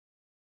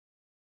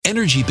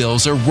energy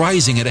bills are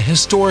rising at a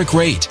historic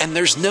rate, and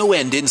there's no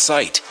end in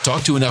sight.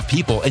 Talk to enough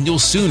people and you'll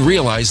soon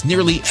realize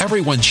nearly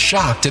everyone's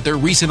shocked at their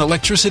recent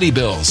electricity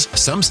bills.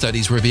 Some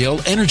studies reveal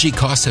energy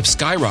costs have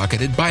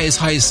skyrocketed by as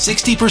high as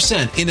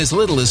 60% in as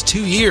little as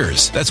 2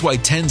 years. That's why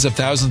tens of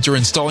thousands are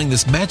installing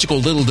this magical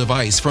little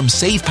device from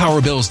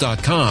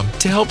SavePowerBills.com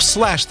to help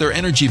slash their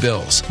energy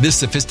bills. This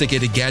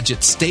sophisticated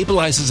gadget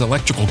stabilizes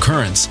electrical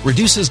currents,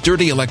 reduces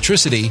dirty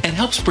electricity, and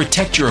helps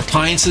protect your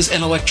appliances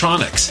and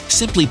electronics.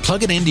 Simply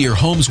plug it into your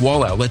home's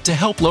wall outlet to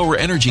help lower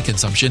energy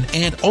consumption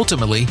and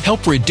ultimately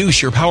help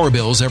reduce your power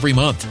bills every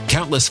month.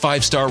 Countless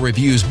 5-star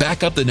reviews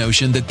back up the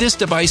notion that this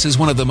device is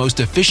one of the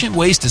most efficient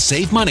ways to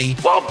save money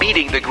while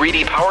beating the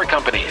greedy power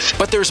companies.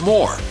 But there's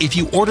more. If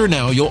you order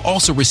now, you'll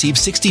also receive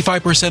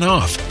 65%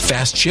 off,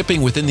 fast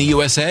shipping within the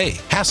USA,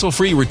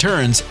 hassle-free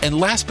returns, and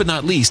last but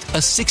not least, a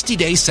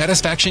 60-day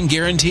satisfaction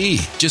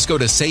guarantee. Just go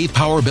to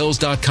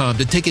SavePowerBills.com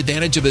to take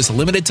advantage of this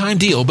limited time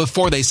deal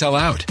before they sell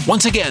out.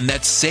 Once again,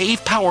 that's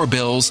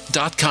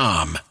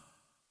SavePowerBills.com.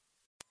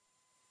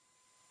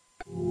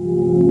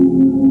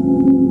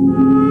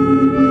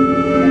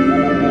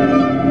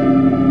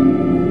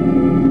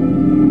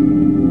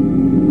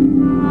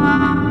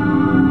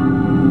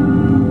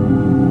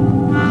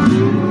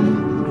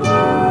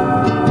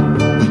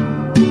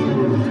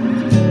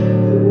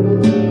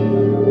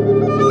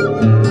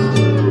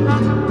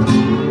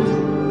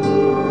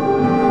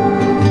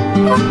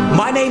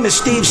 My name is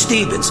Steve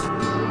Stevens,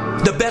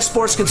 the best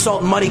sports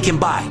consultant money can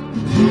buy.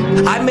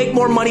 I make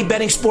more money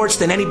betting sports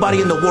than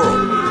anybody in the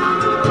world.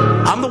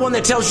 I'm the one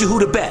that tells you who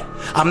to bet.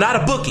 I'm not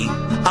a bookie.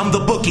 I'm the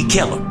bookie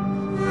killer.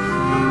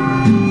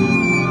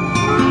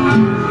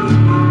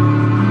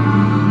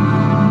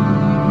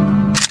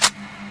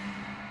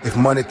 If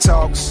money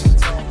talks,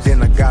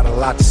 then I got a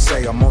lot to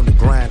say. I'm on the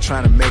grind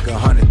trying to make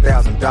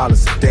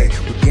 $100,000 a day.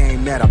 The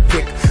game that I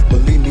pick,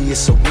 believe me,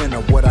 it's a winner.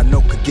 What I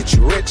know could get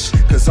you rich,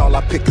 cause all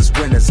I pick is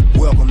winners.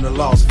 Welcome to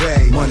Las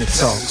Vegas. Money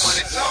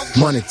talks,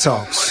 money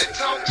talks.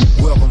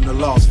 Welcome to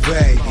Las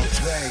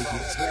Vegas.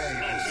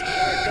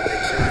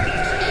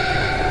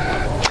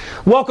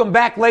 Welcome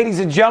back, ladies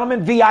and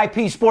gentlemen.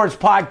 VIP Sports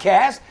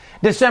Podcast,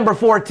 December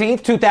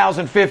 14th,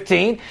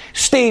 2015.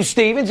 Steve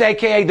Stevens,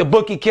 a.k.a. the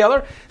Bookie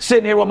Killer,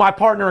 sitting here with my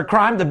partner in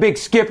crime, the Big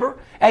Skipper,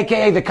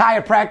 a.k.a. the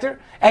Chiropractor,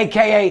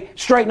 a.k.a.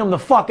 Straighten them the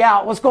fuck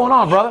out. What's going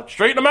on, brother?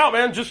 Straighten them out,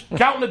 man. Just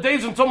counting the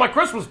days until my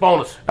Christmas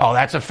bonus. Oh,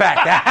 that's a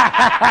fact.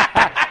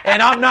 And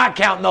I'm not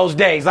counting those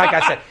days, like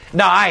I said.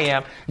 No, I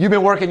am. You've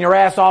been working your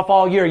ass off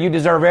all year. You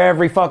deserve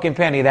every fucking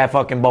penny of that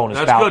fucking bonus,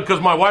 That's pal. good,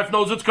 because my wife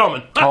knows it's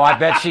coming. Oh, I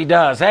bet she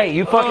does. Hey,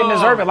 you fucking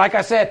deserve it. Like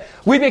I said,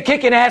 we've been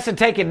kicking ass and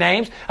taking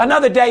names.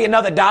 Another day,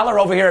 another dollar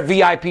over here at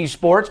VIP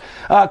Sports.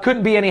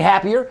 Couldn't be any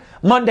happier.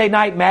 Monday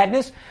Night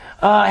Madness.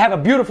 Have a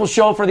beautiful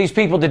show for these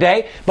people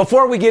today.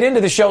 Before we get into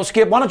the show,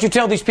 Skip, why don't you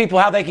tell these people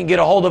how they can get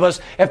a hold of us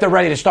if they're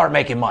ready to start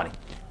making money?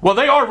 Well,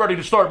 they are ready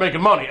to start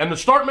making money. And to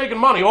start making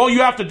money, all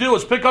you have to do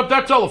is pick up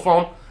that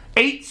telephone,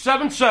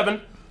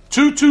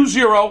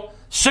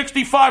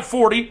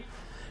 877-220-6540.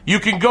 You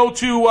can go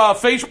to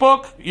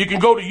Facebook. You can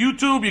go to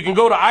YouTube. You can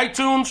go to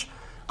iTunes.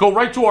 Go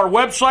right to our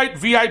website,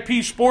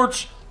 VIP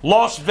Sports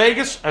Las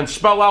Vegas, and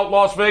spell out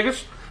Las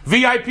Vegas.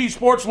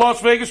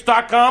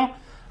 VIPSportsLasVegas.com.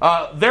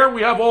 There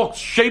we have all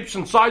shapes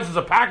and sizes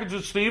of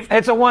packages, Steve.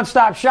 It's a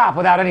one-stop shop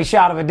without any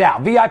shadow of a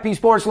doubt. VIP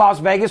Sports Las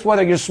Vegas,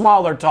 whether you're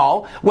small or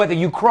tall, whether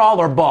you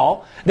crawl or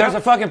ball, there's a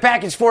fucking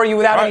package for you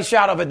without any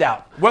shadow of a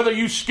doubt. Whether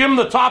you skim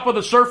the top of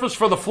the surface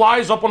for the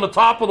flies up on the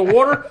top of the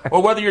water,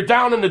 or whether you're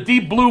down in the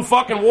deep blue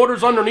fucking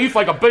waters underneath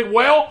like a big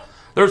whale,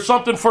 there's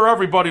something for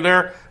everybody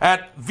there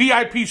at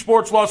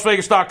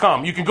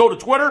VIPSportsLasVegas.com. You can go to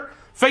Twitter,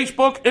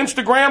 Facebook,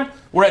 Instagram.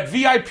 We're at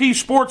VIP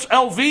Sports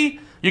LV.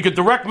 You can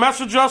direct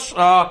message us.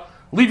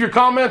 Leave your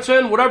comments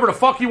in, whatever the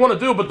fuck you want to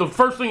do. But the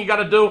first thing you got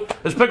to do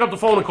is pick up the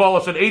phone and call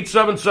us at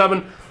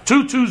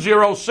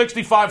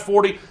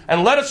 877-220-6540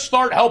 and let us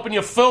start helping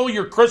you fill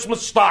your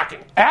Christmas stocking.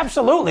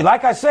 Absolutely.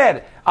 Like I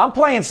said, I'm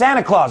playing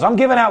Santa Claus. I'm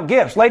giving out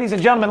gifts. Ladies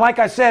and gentlemen, like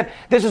I said,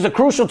 this is a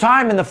crucial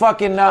time in the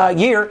fucking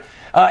year.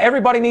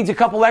 Everybody needs a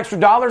couple extra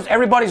dollars.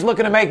 Everybody's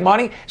looking to make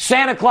money.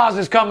 Santa Claus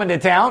is coming to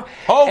town.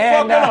 Ho,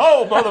 fucking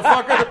ho,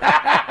 motherfucker.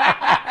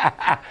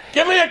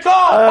 Give me a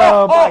call.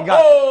 Oh, my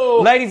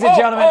God. Ladies and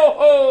gentlemen,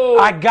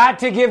 I got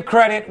to give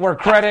credit where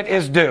credit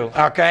is due,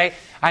 okay?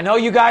 I know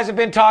you guys have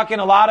been talking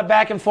a lot of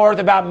back and forth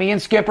about me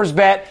and Skipper's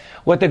bet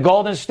with the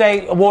Golden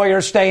State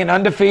Warriors staying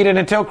undefeated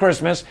until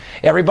Christmas.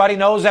 Everybody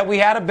knows that we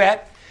had a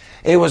bet.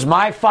 It was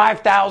my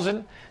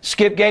 $5,000.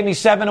 Skip gave me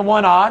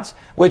 7-1 odds,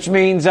 which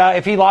means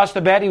if he lost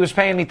the bet, he was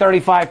paying me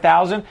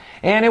 $35,000,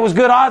 and it was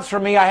good odds for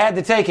me. I had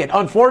to take it.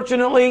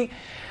 Unfortunately,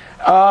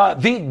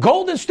 the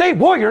Golden State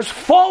Warriors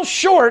fall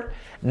short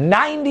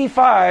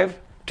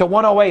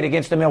 95-108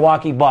 against the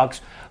Milwaukee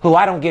Bucks, who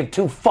I don't give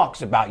two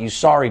fucks about, you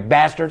sorry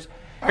bastards.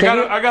 I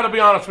got to be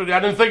honest with you. I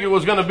didn't think it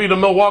was going to be the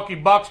Milwaukee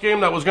Bucks game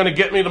that was going to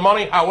get me the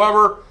money.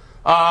 However,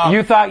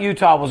 you thought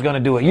Utah was going to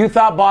do it. You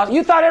thought Boston.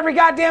 You thought every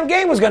goddamn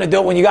game was going to do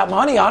it when you got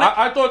money on it.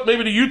 I thought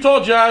maybe the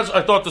Utah Jazz.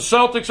 I thought the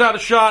Celtics had a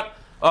shot.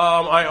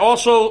 I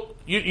also,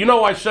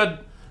 I said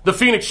the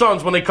Phoenix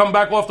Suns, when they come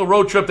back off the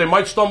road trip, they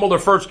might stumble their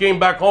first game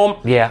back home.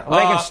 Yeah, they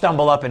can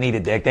stumble up and eat a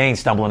dick. They ain't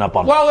stumbling up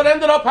on. Well, it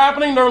ended up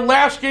happening their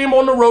last game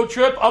on the road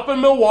trip up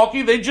in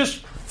Milwaukee. They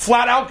just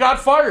flat out got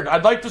fired.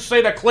 I'd like to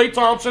say that Klay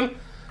Thompson,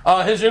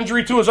 his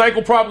injury to his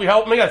ankle probably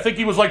helped me. I think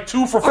he was like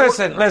 2 for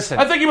 14. Listen.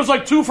 I think he was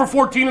like 2 for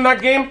 14 in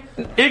that game.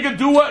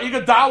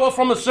 Iguodala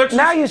from the Sixers.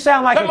 Now you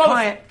sound like a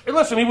client. Hey,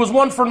 listen, he was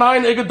 1 for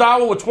 9.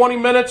 Iguodala with 20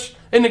 minutes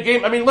in the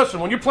game. I mean, listen,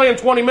 when you're playing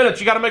 20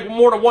 minutes, you got to make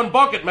more than one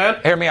bucket, man.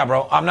 Hear me out,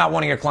 bro. I'm not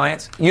one of your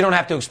clients. You don't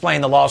have to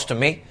explain the loss to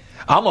me.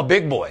 I'm a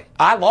big boy.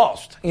 I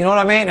lost. You know what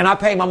I mean? And I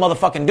pay my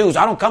motherfucking dues.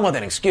 I don't come with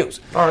an excuse.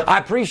 All right. I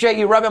appreciate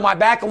you rubbing my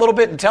back a little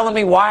bit and telling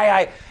me why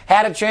I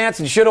had a chance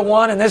and should have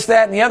won and this,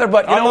 that, and the other.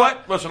 But you know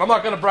what? Listen, I'm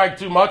not going to brag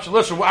too much.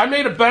 Listen, I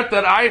made a bet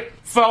that I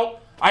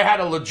felt I had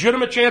a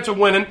legitimate chance of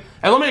winning.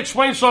 And let me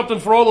explain something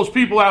for all those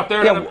people out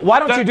there. Yeah, why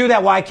don't you do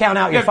that while I count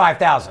out your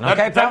 5,000, okay,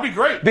 pal? That'd be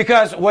great.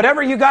 Because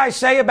whatever you guys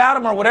say about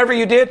him or whatever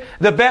you did,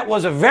 the bet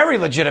was a very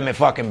legitimate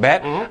fucking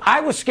bet. Mm-hmm. I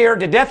was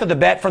scared to death of the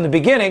bet from the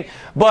beginning,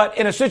 but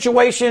in a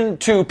situation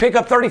to pick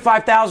up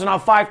 35,000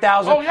 off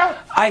 5,000,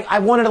 I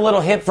wanted a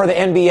little hit for the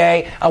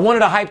NBA. I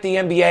wanted to hype the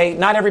NBA.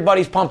 Not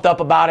everybody's pumped up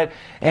about it,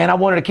 and I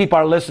wanted to keep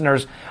our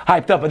listeners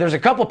hyped up. But there's a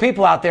couple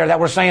people out there that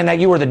were saying that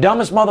you were the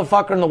dumbest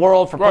motherfucker in the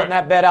world for putting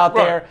that bet out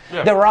there.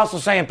 Yeah. There were also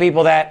saying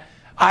people that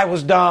I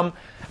was dumb.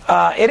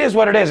 It is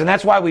what it is, and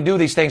that's why we do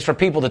these things for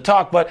people to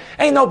talk, but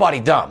ain't nobody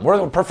dumb.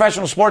 We're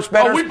professional sports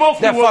bettors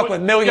that fuck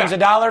with millions of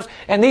dollars,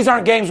 and these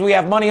aren't games we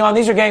have money on.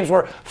 These are games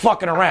we're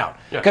fucking around.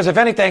 Because if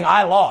anything,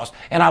 I lost,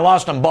 and I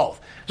lost them both.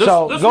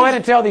 So go ahead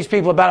and tell these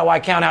people about it while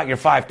I count out your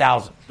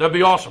 5,000. That'd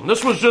be awesome.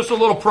 This was just a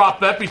little prop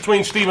bet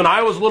between Steve and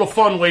I. It was a little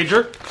fun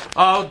wager.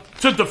 To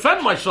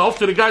defend myself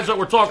to the guys that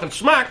were talking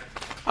smack,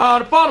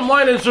 the bottom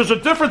line is there's a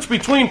difference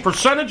between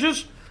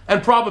percentages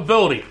and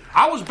probability.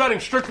 I was betting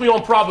strictly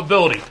on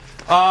probability.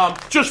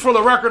 Just for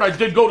the record, I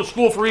did go to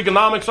school for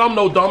economics. I'm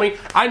no dummy.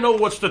 I know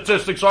what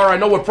statistics are. I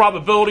know what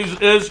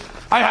probabilities is.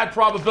 I had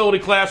probability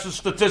classes,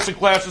 statistic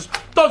classes.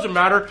 Doesn't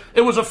matter.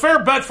 It was a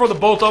fair bet for the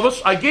both of us.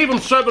 I gave him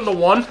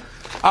 7-1.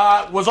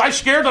 Was I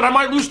scared that I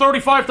might lose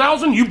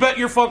 35,000? You bet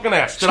your fucking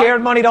ass.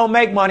 Scared money don't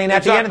make money, and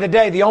at the end of the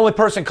day, the only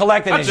person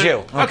collecting is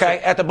you. Okay,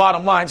 at the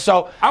bottom line.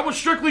 So I was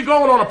strictly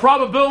going on a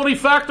probability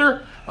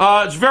factor.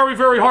 It's very,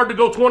 very hard to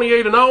go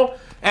 28-0.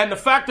 And the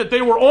fact that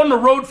they were on the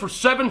road for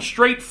 7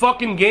 straight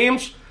fucking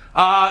games,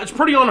 it's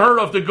pretty unheard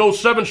of to go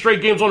 7 straight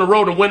games on the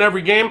road and win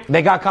every game.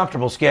 They got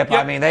comfortable, Skip.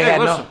 Yeah. I mean, they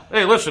had no...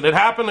 Hey, listen, it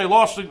happened. They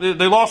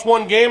lost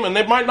one game, and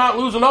they might not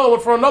lose another one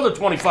for another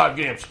 25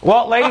 games.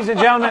 Well, ladies and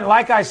gentlemen,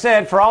 like I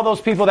said, for all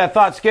those people that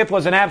thought Skip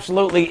was an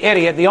absolutely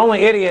idiot, the only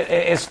idiot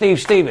is Steve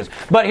Stevens.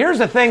 But here's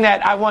the thing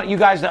that I want you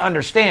guys to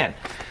understand.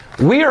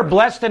 We are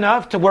blessed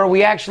enough to where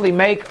we actually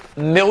make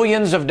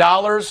millions of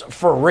dollars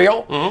for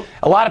real. Mm-hmm.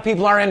 A lot of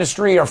people in our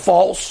industry are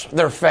false.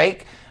 They're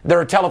fake.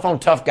 They're telephone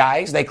tough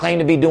guys. They claim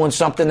to be doing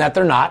something that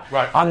they're not.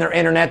 Right. On their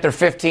internet, they're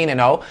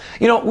 15-0.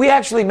 You know, we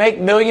actually make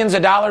millions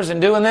of dollars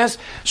in doing this.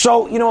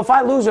 So, you know, if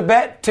I lose a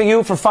bet to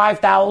you for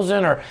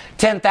 5,000 or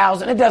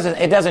 10,000, it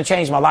doesn't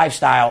change my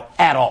lifestyle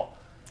at all.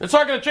 It's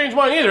not going to change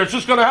mine either. It's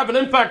just going to have an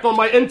impact on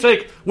my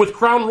intake with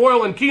Crown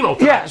Royal and Keno.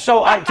 Yeah,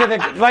 so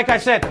like I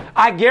said,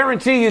 I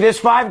guarantee you this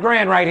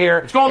 $5,000 right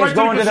here is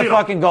going to the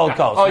fucking Gold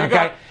Coast. Oh, you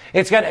got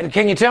it.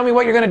 Can you tell me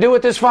what you're going to do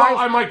with this $5,000? Well,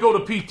 I might go to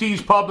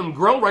PT's Pub and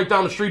Grill right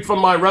down the street from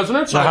my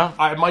residence. Uh-huh.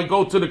 I might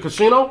go to the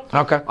casino.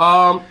 Okay.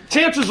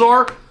 Chances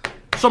are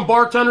some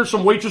bartenders,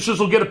 some waitresses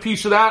will get a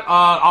piece of that.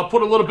 I'll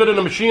put a little bit in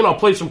the machine. I'll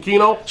play some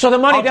Keno. So the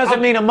money doesn't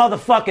mean a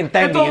motherfucking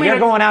thing to you. You're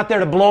going out there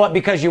to blow it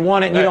because you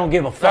won it and you don't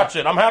give a fuck. That's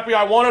it. I'm happy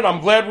I won it.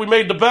 I'm glad we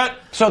made the bet.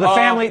 So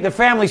the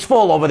family's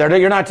full over there.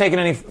 You're not taking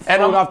any food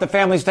off the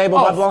family's table,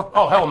 Buffalo?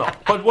 Oh, hell no.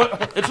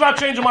 But it's not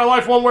changing my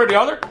life one way or the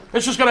other.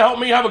 It's just going to help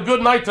me have a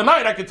good night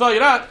tonight, I can tell you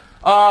that.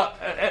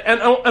 And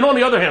on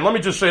the other hand, let me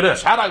just say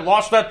this. Had I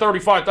lost that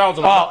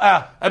 35,000,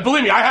 and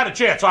believe me, I had a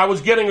chance. I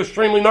was getting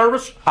extremely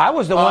nervous. I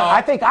was the one.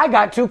 I think I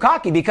got too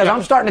cocky because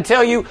I'm starting to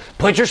tell you,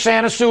 put your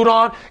Santa suit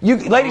on. You,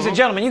 ladies and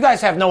gentlemen, you guys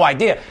have no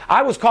idea.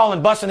 I was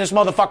calling, busting this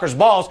motherfucker's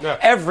balls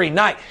every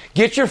night.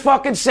 Get your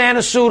fucking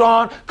Santa suit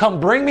on. Come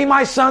bring me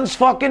my son's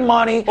fucking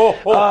money.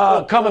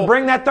 Come and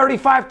bring that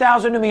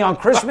 35,000 to me on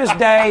Christmas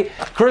Day,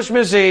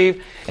 Christmas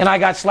Eve, and I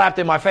got slapped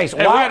in my face.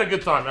 Hey, we had a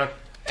good time, man.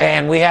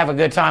 And we have a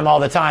good time all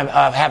the time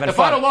having fun. If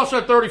I'd have lost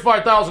that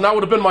 35,000, that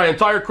would have been my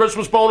entire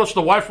Christmas bonus.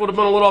 The wife would have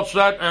been a little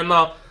upset. And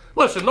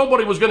listen,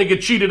 nobody was going to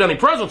get cheated any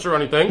presents or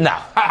anything. No.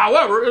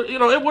 However, you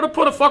know, it would have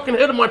put a fucking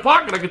hit in my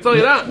pocket. I can tell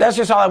you that. That's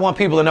just all I want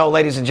people to know,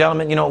 ladies and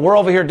gentlemen. You know, we're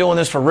over here doing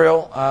this for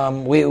real.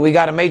 We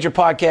got a major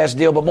podcast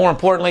deal, but more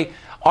importantly,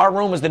 our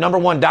room is the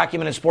 #1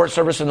 documented sports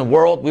service in the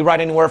world. We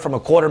write anywhere from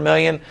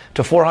 $250,000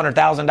 to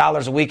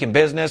 $400,000 a week in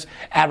business,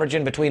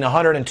 averaging between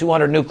 100 and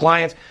 200 new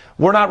clients.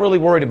 We're not really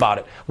worried about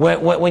it.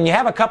 When you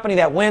have a company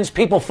that wins,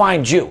 people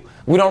find you.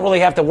 We don't really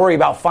have to worry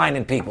about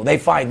finding people. They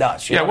find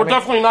us. Yeah, we're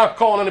definitely not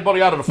calling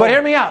anybody out of the phone. But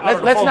hear me out.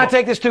 Let's not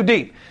take this too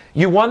deep.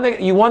 You won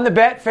the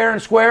bet fair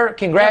and square.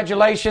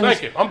 Congratulations.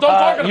 Thank you. I'm done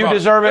talking about it. You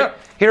deserve it.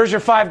 Here's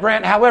your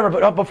 $5,000. However,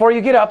 but before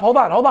you get up, hold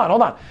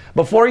on.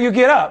 Before you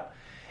get up,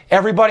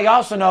 Everybody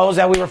also knows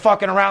that we were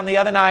fucking around the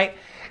other night,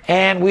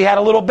 and we had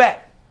a little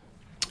bet.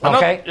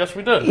 Okay. Yes,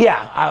 we did.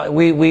 Yeah,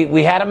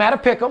 we had them at a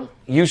pick'em.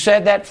 You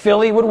said that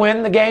Philly would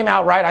win the game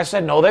outright. I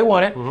said no, they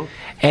wouldn't. Mm-hmm.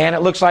 And it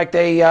looks like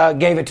they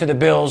gave it to the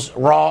Bills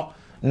raw,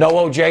 no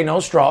OJ, no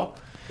straw.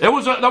 That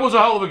was a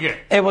hell of a game.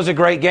 It was a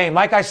great game.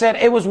 Like I said,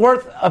 it was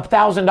worth a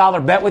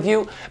 $1,000 bet with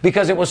you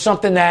because it was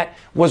something that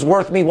was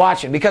worth me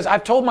watching. Because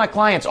I've told my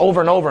clients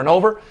over and over and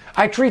over,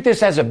 I treat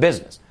this as a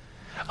business.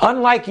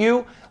 Unlike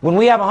you, when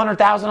we have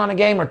 100,000 on a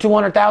game or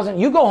 200,000,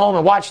 you go home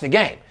and watch the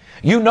game.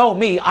 You know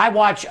me, I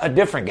watch a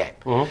different game.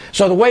 Mm-hmm.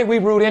 So the way we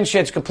root in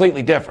shit's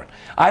completely different.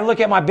 I look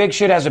at my big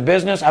shit as a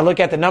business. I look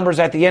at the numbers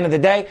at the end of the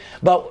day,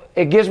 but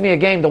it gives me a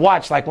game to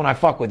watch like when I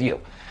fuck with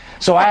you.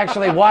 So I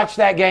actually watched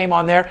that game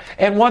on there.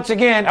 And once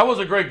again, that was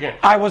a great game.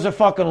 I was a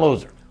fucking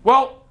loser.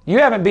 Well, you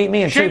haven't beat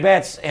me in two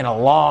bets in a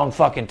long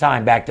fucking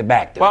time back to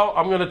back, dude. Well,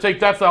 I'm going to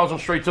take that 1,000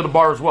 straight to the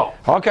bar as well.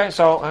 Okay,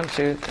 so 1,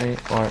 2, 3,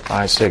 4,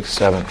 5, 6,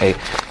 7, 8,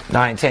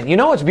 9, 10. You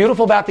know what's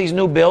beautiful about these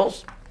new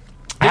bills?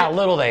 How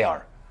little they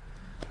are.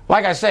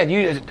 Like I said,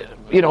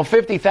 you know,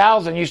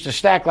 50,000 used to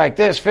stack like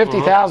this.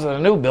 50,000 of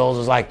the new bills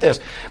is like this.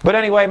 But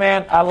anyway,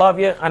 man, I love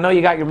you. I know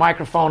you got your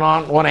microphone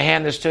on. Want to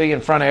hand this to you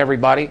in front of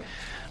everybody.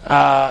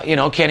 You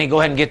know, Kenny, go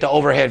ahead and get the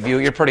overhead view.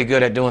 You're pretty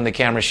good at doing the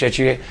camera shit.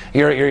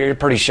 You're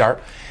pretty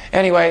sharp.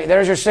 Anyway,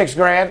 there's your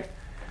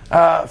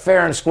 $6,000.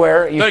 Fair and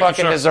square. You Thank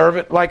fucking you, deserve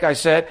it. Like I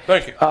said.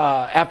 Thank you.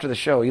 After the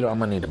show, you know, I'm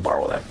gonna need to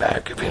borrow that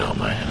back if you don't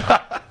mind.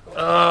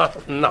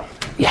 No.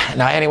 Yeah.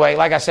 Now, anyway,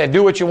 like I said,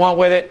 do what you want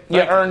with it.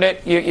 You earned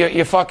it.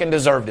 You fucking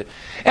deserved it.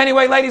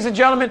 Anyway, ladies and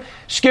gentlemen,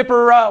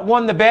 Skipper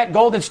won the bet.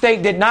 Golden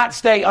State did not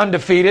stay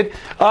undefeated.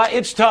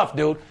 It's tough,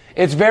 dude.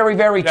 It's very,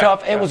 very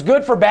tough. It was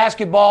good for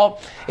basketball.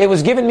 It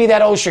was giving me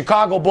that old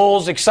Chicago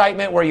Bulls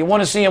excitement where you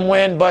want to see them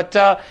win. But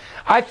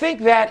I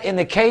think that in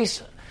the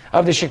case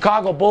of the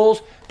Chicago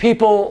Bulls,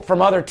 people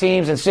from other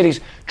teams and cities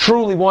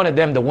truly wanted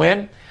them to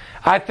win.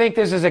 I think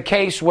this is a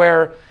case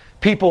where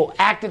people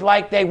acted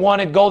like they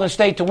wanted Golden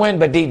State to win,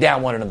 but deep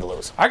down wanted them to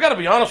lose. I got to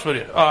be honest with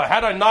you.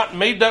 Had I not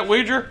made that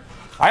wager,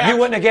 you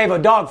wouldn't have gave a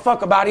dog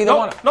fuck about either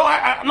one.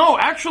 No,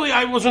 actually,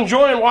 I was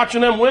enjoying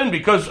watching them win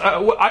because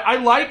I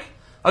like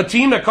a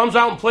team that comes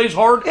out and plays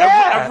hard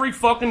every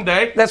fucking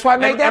day. That's why I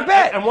made that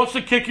bet. And wants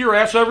to kick your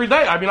ass every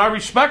day. I mean, I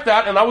respect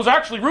that, and I was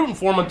actually rooting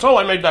for them until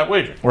I made that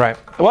wager. Right.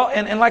 Well,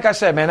 and like I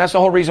said, man, that's the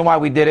whole reason why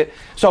we did it.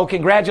 So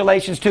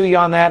congratulations to you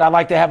on that. I'd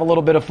like to have a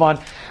little bit of fun.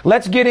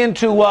 Let's get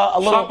into a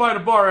little... Stop by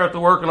the bar after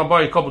work, and I'll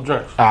buy you a couple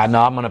drinks.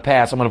 No, I'm going to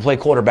pass. I'm going to play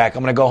quarterback.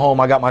 I'm going to go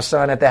home. I got my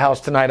son at the house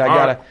tonight. I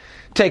got to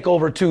take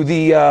over to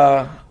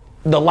the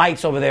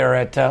lights over there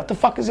at... what the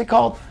fuck is it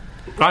called?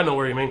 I know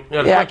where you mean.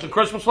 Yeah, the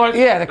Christmas lights?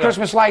 Yeah, the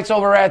Christmas lights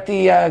over at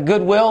the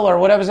Goodwill or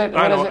whatever is it?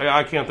 I know.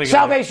 I can't think of it.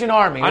 Salvation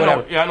Army.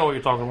 Whatever. I know what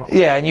you're talking about.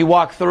 Yeah, and you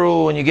walk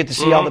through and you get to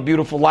see all the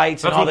beautiful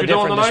lights and all the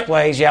different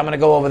displays. Yeah, I'm going to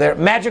go over there.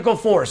 Magical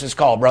Force is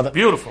called, brother.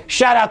 Beautiful.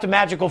 Shout out to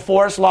Magical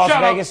Force, Las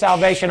Vegas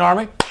Salvation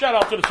Army. Shout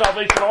out to the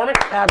Salvation Army.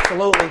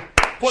 Absolutely.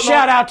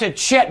 Shout out to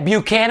Chet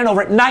Buchanan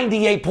over at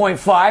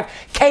 98.5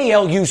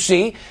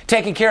 KLUC,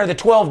 taking care of the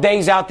 12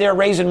 days out there,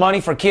 raising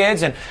money for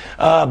kids and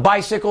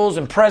bicycles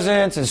and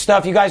presents and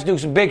stuff. You guys do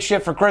some big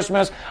shit for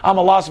Christmas. I'm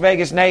a Las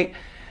Vegas Nate.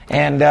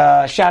 And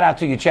shout out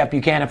to you, Chet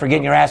Buchanan, for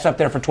getting your ass up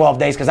there for 12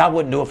 days, because I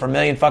wouldn't do it for $1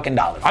 million fucking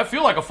dollars. I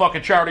feel like a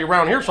fucking charity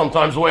around here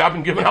sometimes, the way I've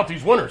been giving out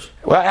these winners.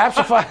 Well,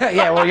 absolutely.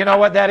 Yeah, well, you know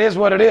what? That is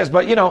what it is.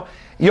 But, you know,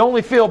 you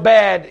only feel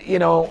bad, you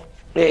know,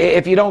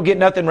 if you don't get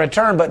nothing in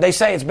return, but they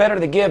say it's better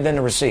to give than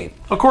to receive.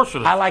 Of course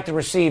it is. I like to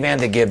receive and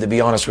to give, to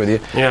be honest with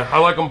you. Yeah, I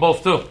like them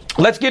both too.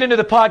 Let's get into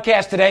the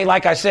podcast today.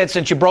 Like I said,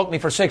 since you broke me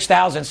for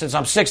 $6,000, since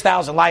I'm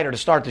 $6,000 lighter to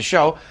start the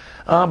show.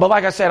 But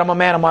like I said, I'm a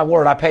man of my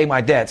word. I pay my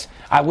debts.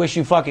 I wish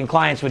you fucking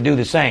clients would do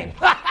the same.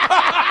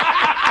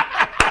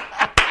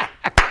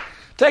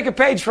 Take a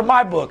page from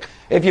my book.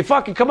 If you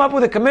fucking come up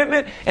with a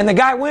commitment and the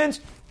guy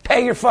wins,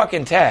 pay your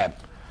fucking tab.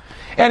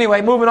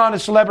 Anyway, moving on to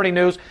celebrity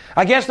news.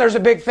 I guess there's a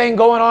big thing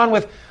going on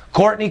with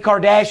Kourtney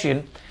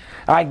Kardashian.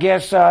 I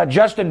guess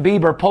Justin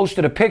Bieber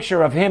posted a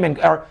picture of him,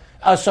 or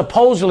a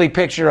supposedly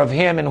picture of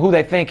him and who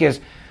they think is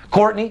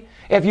Kourtney.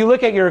 If you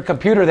look at your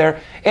computer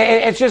there,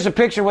 it's just a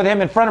picture with him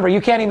in front of her.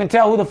 You can't even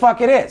tell who the fuck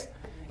it is.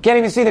 Can't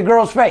even see the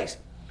girl's face.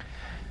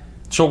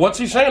 So what's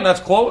he saying? That's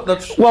Chloe?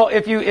 Well,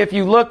 if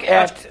you look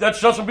at... That's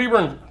Justin Bieber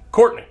and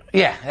Kourtney.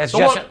 Yeah, that's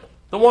Justin...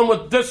 The one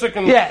with Disick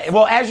and... Yeah,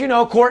 well, as you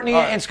know, Kourtney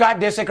and Scott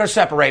Disick are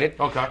separated.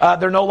 Okay.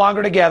 They're no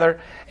longer together.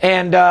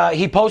 And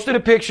he posted a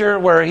picture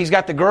where he's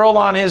got the girl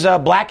on his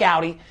black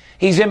Audi.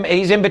 He's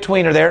in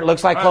between her there. It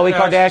looks like Khloe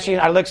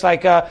Kardashian. It looks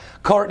like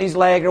Kourtney's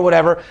leg or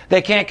whatever.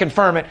 They can't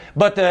confirm it.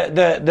 But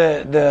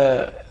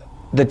the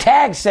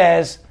tag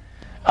says,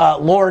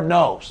 Lord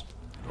knows.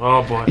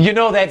 Oh, boy. You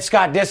know that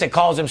Scott Disick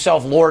calls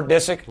himself Lord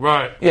Disick?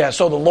 Right. Yeah,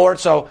 so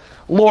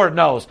Lord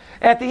knows.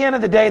 At the end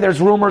of the day,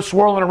 there's rumors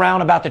swirling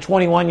around about the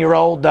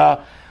 21-year-old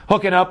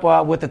hooking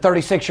up with the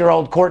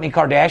 36-year-old Kourtney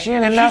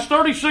Kardashian. And she's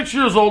 36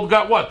 years old,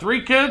 got what,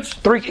 3 kids?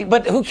 3,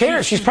 but who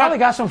cares? She's probably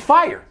got some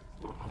fire.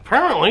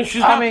 Apparently,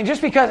 she's got... I mean,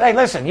 just because... Hey,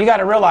 listen, you got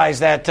to realize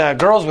that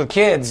girls with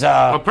kids...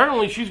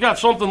 apparently, she's got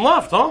something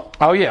left, huh?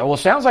 Oh, yeah. Well,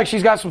 sounds like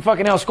she's got some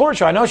fucking El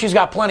Scorcho. I know she's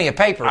got plenty of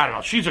paper. I don't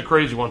know. She's a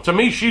crazy one. To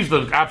me, she's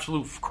the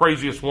absolute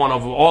craziest one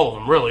of all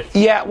of them, really.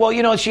 Yeah, well,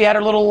 you know, she had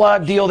her little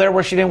deal there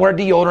where she didn't wear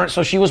deodorant,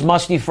 so she was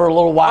musty for a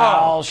little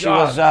while. Oh, she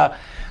was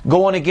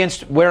going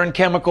against wearing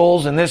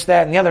chemicals and this,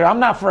 that, and the other. I'm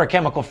not for a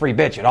chemical-free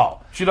bitch at all.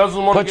 She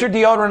doesn't want to put your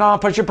deodorant on,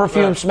 put your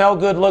perfume, smell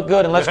good, look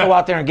good, and let's go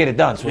out there and get it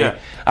done, sweetie. Yeah.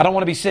 I don't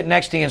want to be sitting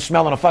next to you and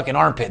smelling a fucking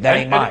armpit. That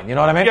ain't mine. You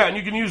know what I mean? Yeah, and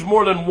you can use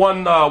more than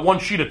one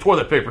sheet of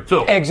toilet paper,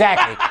 too.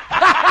 Exactly.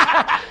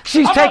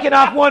 She's taking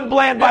off one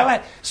blend by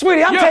blend.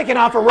 Sweetie, I'm taking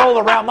off a roll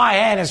around my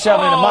hand and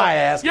shoving it in my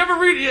ass. You ever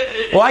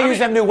read... Well, I use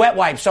them new wet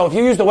wipes, so if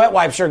you use the wet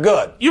wipes, you're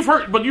good. You've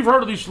heard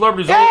of these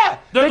celebrities. Yeah,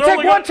 they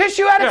take one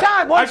tissue at a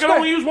time. I can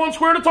only use one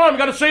square at a time.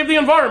 Got to save the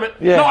environment.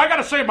 Yeah. No, I got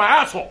to save my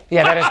asshole.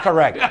 Yeah, that is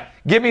correct.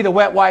 Give me the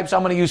wet wipes.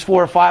 I'm going to use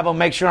 4 or 5 of them.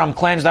 Make sure I'm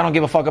cleansed. I don't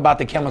give a fuck about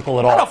the chemical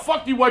at all. How the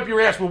fuck do you wipe your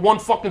ass with one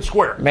fucking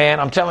square? Man,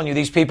 I'm telling you,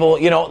 these people,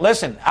 you know,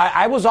 listen,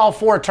 I was all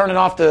for turning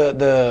off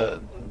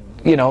the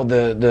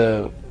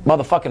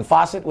motherfucking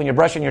faucet when you're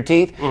brushing your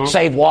teeth. Mm-hmm.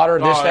 Save water,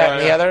 this, that,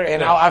 and the other.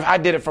 And I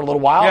did it for a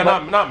little while. Yeah,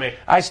 not me.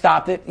 I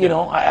stopped it. You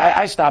know,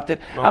 I stopped it.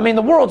 No. I mean,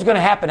 the world's going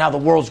to happen how the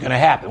world's going to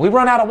happen. We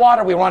run out of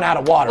water, we run out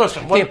of water.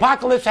 Listen, the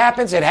apocalypse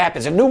happens, it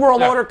happens. If New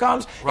World Order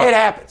comes, it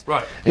happens.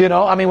 Right. You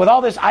know, I mean, with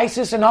all this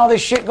ISIS and all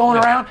this shit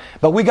going around,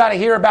 but we got to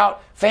hear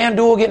about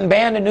FanDuel getting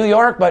banned in New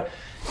York, but...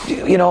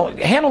 You know,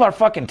 handle our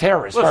fucking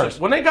terrorists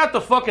first. When they got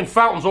the fucking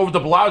fountains over de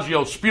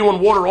Blasio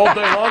spewing water all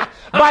day long...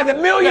 By the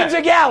millions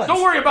of gallons.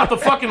 Don't worry about the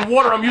fucking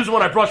water I'm using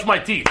when I brush my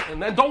teeth. And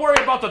then don't worry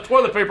about the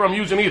toilet paper I'm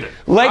using either.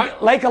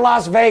 Lake of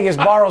Las Vegas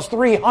borrows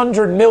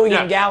 300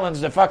 million gallons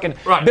to fucking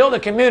build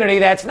a community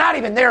that's not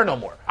even there no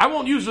more. I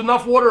won't use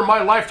enough water in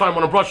my lifetime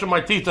when I'm brushing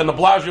my teeth than de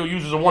Blasio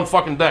uses in one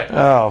fucking day.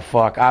 Oh,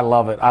 fuck. I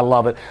love it. I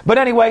love it. But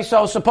anyway,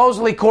 so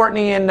supposedly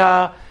Courtney and...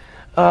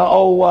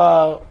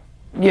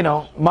 you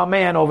know, my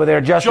man over there,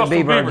 Justin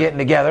Bieber, are getting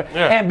together.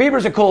 Yeah. And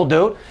Bieber's a cool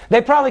dude.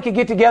 They probably could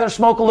get together,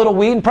 smoke a little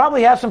weed, and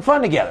probably have some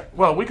fun together.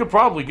 Well, we could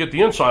probably get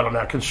the insight on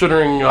that,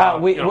 considering...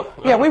 we will.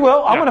 Yeah. I'm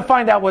going to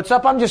find out what's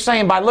up. I'm just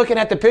saying, by looking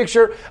at the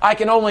picture, I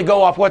can only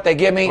go off what they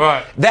give me.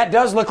 Right. That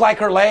does look like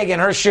her leg and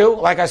her shoe.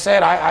 Like I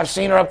said, I've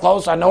seen her up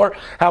close. I know her.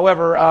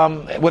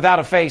 However, without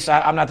a face,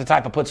 I'm not the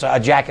type that puts a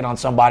jacket on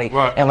somebody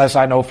unless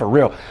I know for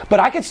real. But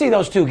I could see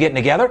those two getting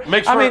together.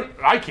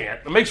 I can't.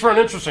 It makes for an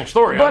interesting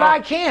story. But I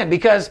can,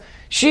 because...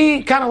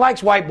 She kind of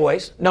likes white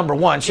boys, number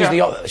one. She's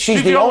the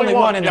only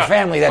one in the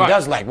family that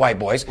does like white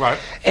boys. Right.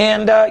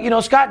 And, you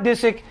know, Scott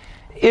Disick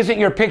isn't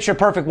your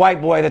picture-perfect white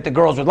boy that the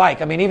girls would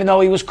like. I mean, even though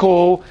he was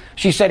cool,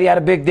 she said he had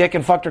a big dick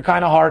and fucked her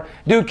kind of hard.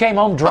 Dude came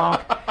home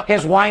drunk,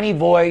 his whiny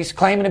voice,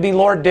 claiming to be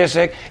Lord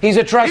Disick. He's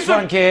a trust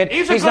fund kid.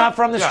 He's not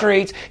from the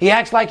streets. He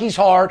acts like he's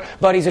hard,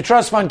 but he's a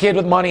trust fund kid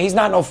with money. He's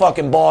not no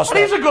fucking boss. But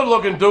he's a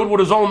good-looking dude with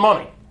his own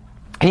money.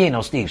 He ain't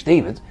no Steve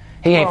Stevens.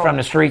 He ain't from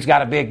the streets,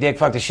 got a big dick,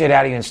 fuck the shit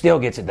out of you, and still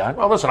gets it done.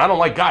 Well, listen, I don't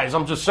like guys.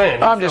 I'm just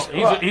saying.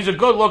 He's a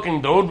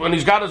good-looking dude, and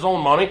he's got his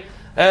own money.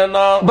 And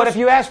but if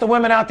you ask the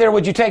women out there,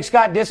 would you take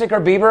Scott Disick or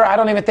Bieber? I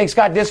don't even think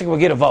Scott Disick would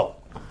get a vote.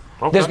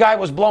 Okay. This guy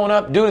was blown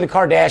up due to the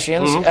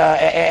Kardashians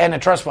and a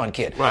trust fund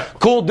kid. Right.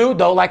 Cool dude,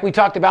 though, like we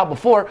talked about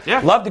before. Yeah.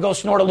 Love to go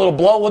snort a little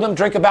blow with him,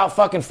 drink about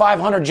fucking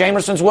 500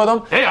 Jamesons with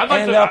him, hey, I'd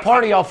like and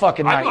party all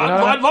fucking night.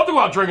 I'd love to go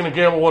out drinking and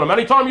gamble with him.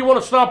 Anytime you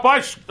want to stop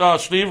by,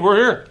 Steve, we're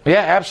here. Yeah,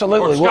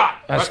 absolutely. Or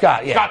Scott.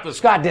 Scott, yeah.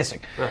 Scott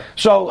Disick. Yeah.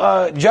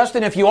 So,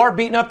 Justin, if you are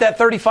beating up that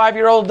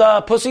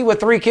 35-year-old pussy with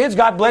 3 kids,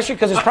 God bless you,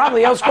 because it's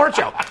probably El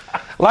Scorcho.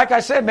 Like I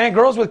said, man,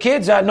 girls with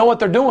kids know what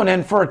they're doing.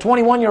 And for a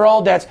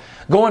 21-year-old that's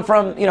going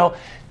from, you know,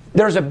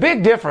 there's a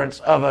big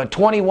difference of a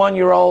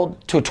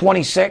 21-year-old to a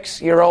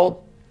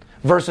 26-year-old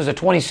versus a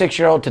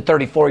 26-year-old to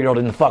 34-year-old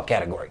in the fuck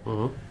category.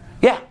 Mm-hmm.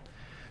 Yeah.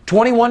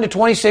 21 to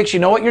 26, you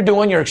know what you're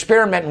doing, you're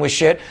experimenting with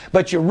shit,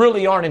 but you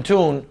really aren't in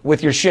tune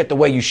with your shit the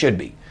way you should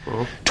be.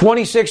 Mm-hmm.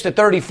 26 to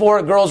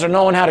 34, girls are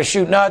knowing how to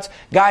shoot nuts,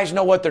 guys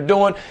know what they're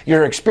doing,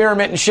 you're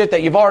experimenting shit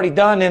that you've already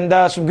done,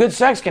 and some good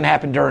sex can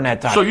happen during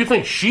that time. So you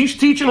think she's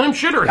teaching him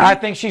shit, or I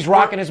think she's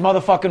rocking his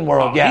motherfucking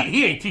world, yeah.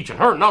 He ain't teaching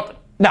her nothing.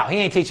 No, he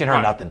ain't teaching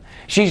her nothing.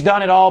 She's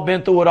done it all,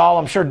 been through it all.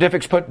 I'm sure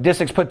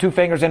Disick's put 2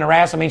 fingers in her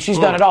ass. I mean, she's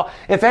done it all.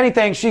 If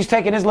anything, she's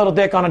taken his little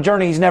dick on a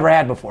journey he's never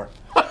had before.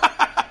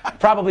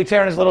 Probably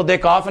tearing his little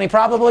dick off, and he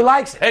probably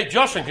likes it. Hey,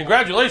 Justin,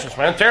 congratulations,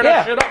 man. Tear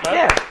that shit up, man.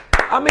 Yeah.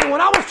 I mean, when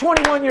I was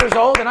 21 years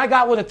old and I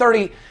got with a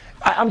 30...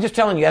 I'm just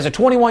telling you, as a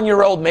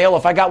 21-year-old male,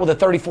 if I got with a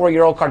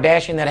 34-year-old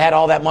Kardashian that had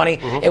all that money,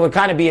 it would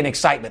kind of be an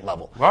excitement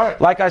level. Right.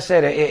 Like I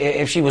said,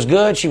 if she was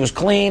good, she was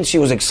clean, she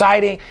was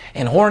exciting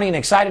and horny and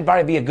excited,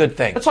 probably be a good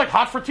thing. It's like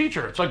hot for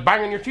teacher. It's like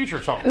banging your teacher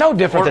or something. No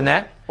different than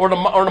that. Or the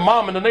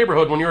mom in the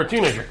neighborhood when you're a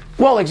teenager.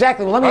 Well,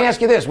 exactly. Well, let me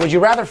ask you this. Would you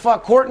rather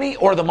fuck Courtney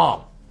or the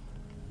mom?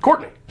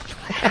 Courtney.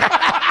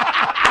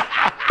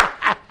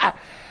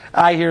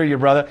 I hear you,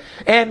 brother.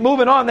 And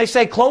moving on, they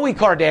say Khloe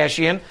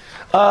Kardashian,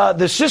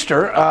 the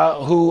sister,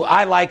 who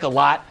I like a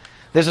lot.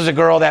 This is a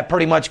girl that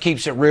pretty much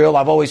keeps it real.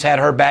 I've always had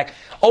her back.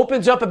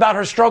 Opens up about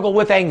her struggle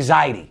with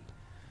anxiety.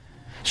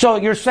 So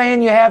you're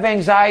saying you have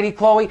anxiety,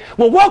 Chloe?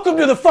 Well, welcome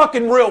to the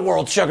fucking real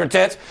world, sugar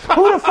tits.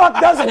 Who the fuck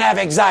doesn't have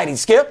anxiety,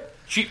 Skip?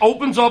 She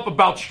opens up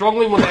about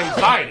struggling with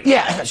anxiety.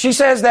 Yeah, she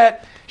says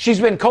that she's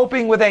been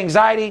coping with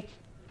anxiety.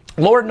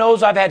 Lord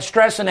knows I've had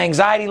stress and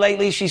anxiety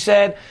lately, she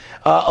said,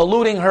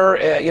 alluding her,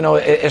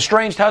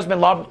 estranged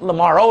husband,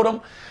 Lamar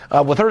Odom,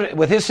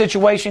 with his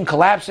situation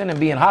collapsing and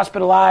being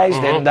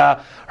hospitalized, and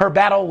her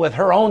battle with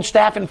her own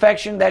staph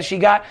infection that she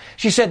got.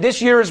 She said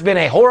this year has been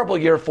a horrible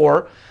year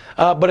for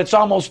her, but it's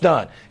almost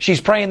done.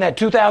 She's praying that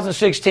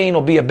 2016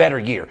 will be a better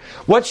year.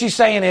 What she's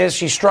saying is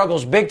she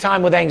struggles big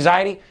time with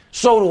anxiety.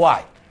 So do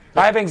I.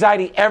 I have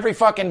anxiety every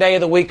fucking day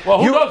of the week.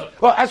 Well, who doesn't?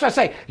 Well, that's what I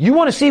say. You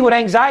want to see what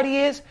anxiety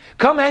is?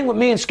 Come hang with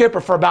me and Skipper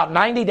for about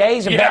 90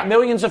 days and bet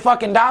millions of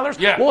fucking dollars.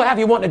 Yeah. We'll have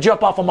you wanting to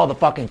jump off a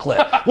motherfucking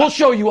cliff. We'll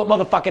show you what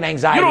motherfucking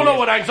anxiety is. You don't know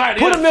what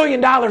anxiety Put is. $1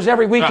 million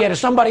every weekend of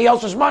somebody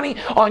else's money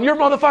on your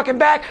motherfucking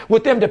back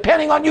with them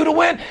depending on you to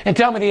win, and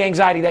tell me the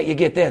anxiety that you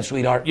get then,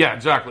 sweetheart. Yeah,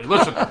 exactly.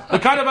 Listen, the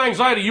kind of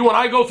anxiety you and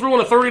I go through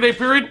in a 30-day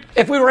period.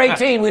 If we were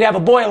 18, we'd have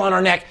a boil on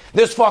our neck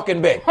this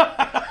fucking big.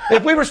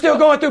 If we were still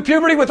going through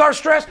puberty with our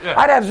stress,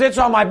 I'd have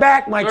zits on my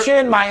back, my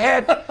chin, my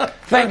head.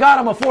 Thank God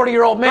I'm a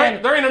 40-year-old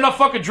man. There ain't enough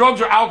fucking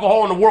drugs or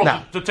alcohol in the world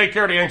to take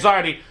care of the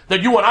anxiety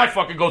that you and I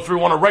fucking go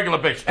through on a regular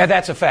basis. And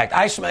that's a fact.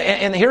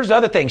 And here's the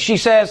other thing. She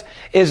says,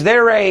 is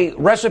there a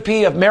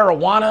recipe of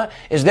marijuana?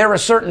 Is there a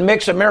certain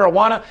mix of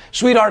marijuana?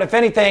 Sweetheart, if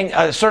anything,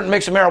 a certain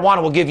mix of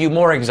marijuana will give you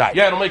more anxiety.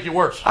 Yeah, it'll make you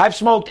worse. I've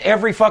smoked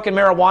every fucking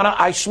marijuana.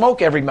 I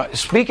smoke every...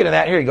 Speaking of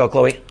that, here you go,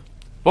 Chloe.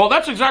 Well,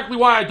 that's exactly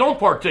why I don't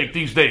partake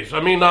these days.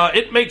 I mean,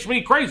 it makes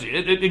me crazy.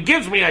 It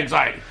gives me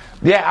anxiety.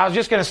 Yeah, I was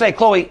just going to say,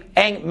 Chloe,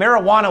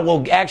 marijuana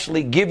will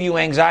actually give you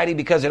anxiety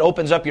because it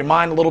opens up your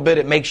mind a little bit.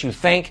 It makes you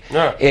think.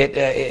 Yeah.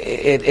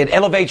 It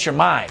elevates your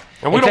mind.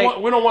 And we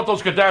don't want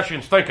those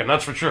Kardashians thinking,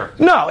 that's for sure.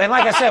 No, and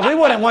like I said, we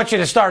wouldn't want you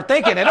to start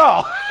thinking at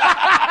all.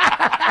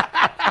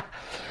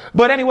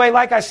 But anyway,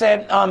 like I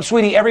said,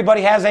 sweetie,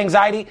 everybody has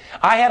anxiety.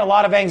 I had a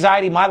lot of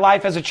anxiety in my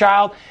life as a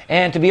child.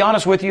 And to be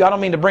honest with you, I don't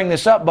mean to bring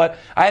this up, but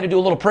I had to do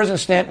a little prison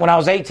stint when I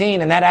was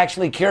 18, and that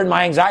actually cured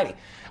my anxiety.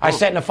 I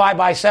sat in a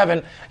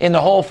 5x7 in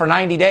the hole for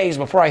 90 days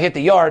before I hit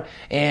the yard,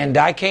 and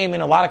I came in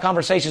a lot of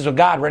conversations with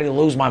God ready to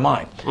lose my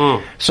mind.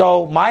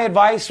 So my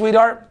advice,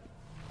 sweetheart,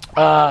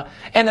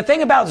 and the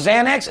thing about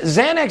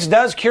Xanax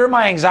does cure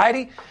my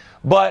anxiety,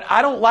 but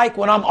I don't like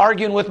when I'm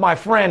arguing with my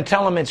friend,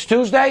 tell him it's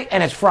Tuesday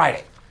and it's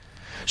Friday.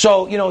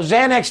 So,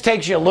 Xanax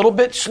takes you a little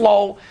bit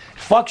slow,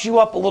 fucks you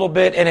up a little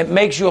bit, and it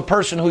makes you a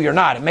person who you're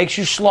not. It makes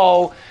you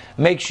slow,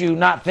 makes you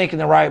not think in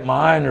the right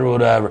mind or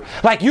whatever.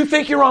 Like, you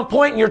think you're on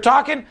point and you're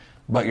talking,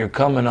 but you're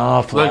coming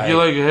off like you're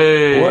like,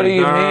 hey, what do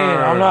you mean?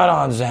 I'm not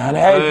on Xanax.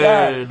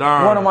 Hey,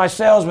 darn. One of my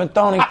salesmen,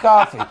 Tony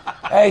Coffee.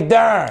 Hey,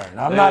 darn.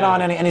 I'm not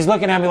on any, and he's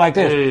looking at me like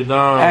this. Hey,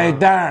 darn. Hey,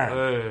 darn.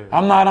 Hey.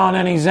 I'm not on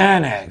any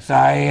Xanax.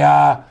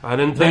 I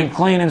didn't been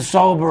clean and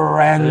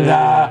sober, and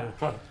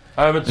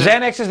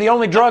Xanax is the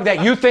only drug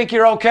that you think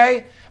you're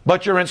okay,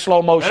 but you're in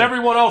slow motion. And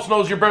everyone else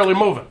knows you're barely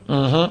moving.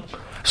 Mm-hmm.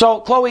 So,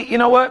 Chloe, you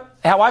know what?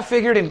 How I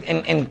figured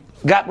and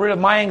got rid of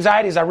my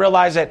anxieties, I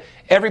realized that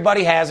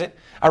everybody has it.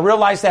 I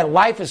realized that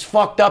life is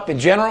fucked up in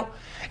general,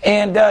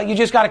 and you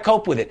just got to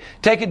cope with it.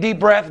 Take a deep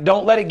breath.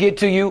 Don't let it get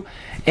to you.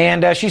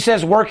 And she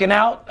says working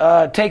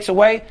out takes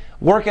away.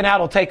 Working out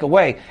will take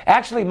away.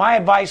 Actually, my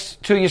advice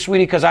to you,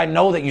 sweetie, because I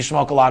know that you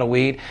smoke a lot of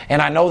weed,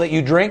 and I know that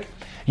you drink,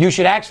 you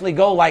should actually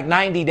go like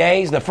 90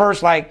 days. The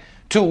first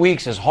 2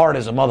 weeks is hard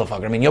as a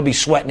motherfucker. I mean, you'll be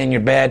sweating in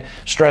your bed,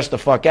 stressed the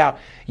fuck out.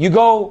 You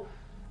go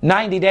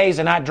 90 days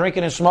and not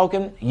drinking and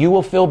smoking, you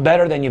will feel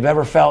better than you've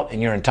ever felt in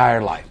your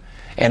entire life.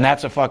 And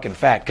that's a fucking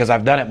fact because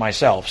I've done it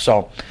myself.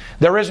 So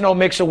there is no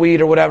mix of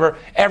weed or whatever.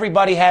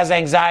 Everybody has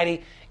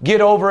anxiety.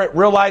 Get over it.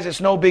 Realize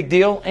it's no big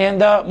deal and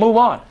move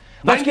on.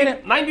 Let's get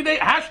it. 90-day,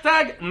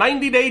 hashtag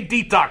 90-day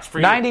detox for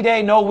you.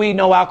 90-day, no weed,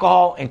 no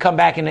alcohol, and come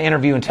back in the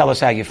interview and tell us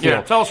how you feel.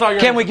 Yeah, tell us how you're...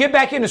 Can we get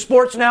back into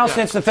sports now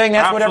since that's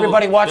what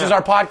everybody watches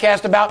our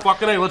podcast about?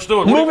 Fucking A, let's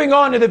do it. Moving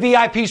on to the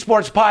VIP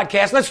Sports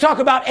Podcast, let's talk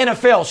about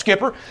NFL,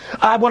 Skipper.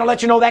 I want to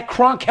let you know that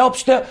Kronk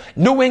helps the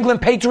New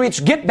England Patriots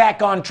get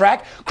back on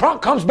track.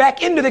 Kronk comes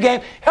back into the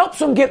game, helps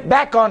them get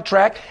back on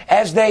track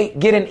as they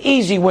get an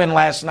easy win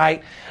last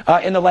night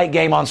in the late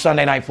game on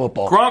Sunday Night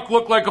Football. Gronk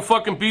looked like a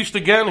fucking beast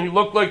again. He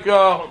looked like,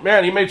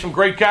 he made some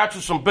great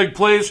catches, some big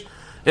plays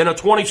in a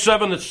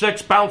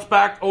 27-6 bounce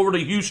back over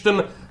the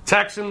Houston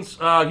Texans.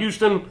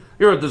 Houston,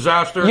 you're a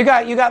disaster. You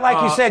got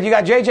like you said, you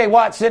got J.J.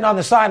 Watt sitting on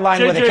the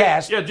sideline with a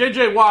cast. Yeah,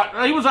 J.J.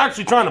 Watt, he was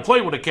actually trying to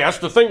play with a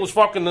cast. The thing was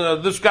fucking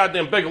this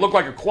goddamn big. It looked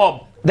like a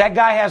club. That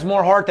guy has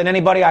more heart than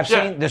anybody I've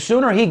seen. The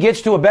sooner he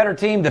gets to a better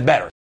team, the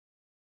better.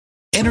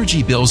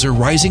 Energy bills are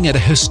rising at a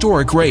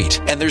historic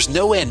rate, and there's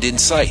no end in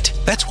sight.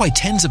 That's why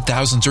tens of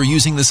thousands are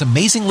using this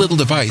amazing little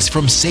device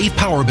from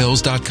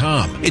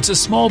SavePowerBills.com. It's a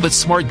small but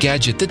smart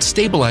gadget that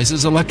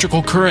stabilizes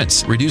electrical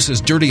currents,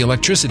 reduces dirty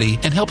electricity,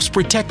 and helps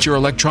protect your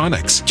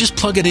electronics. Just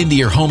plug it into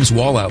your home's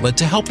wall outlet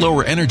to help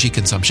lower energy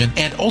consumption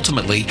and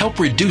ultimately help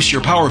reduce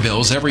your power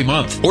bills every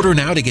month. Order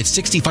now to get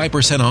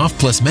 65% off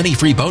plus many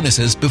free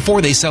bonuses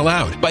before they sell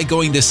out by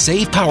going to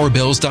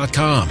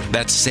SavePowerBills.com.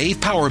 That's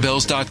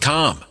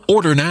SavePowerBills.com.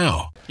 Order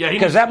now. Yeah,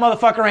 because that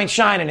motherfucker ain't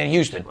shining in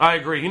Houston. I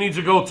agree. He needs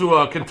to go to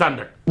a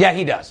contender. Yeah,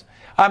 he does.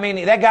 I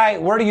mean, that guy,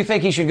 where do you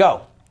think he should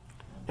go?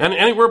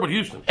 Anywhere but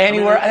Houston.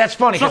 Anywhere. That's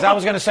funny, because I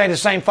was going to say the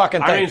same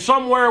fucking thing. I mean,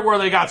 somewhere where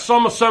they got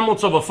some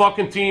semblance of a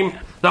fucking team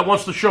that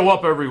wants to show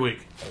up every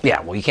week.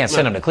 Yeah, well, you can't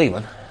send him to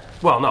Cleveland.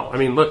 Well, no. I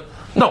mean,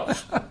 no.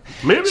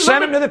 Maybe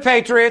send him to the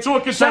Patriots. To a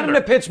contender. Send him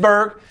to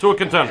Pittsburgh. To a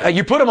contender.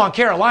 You put him on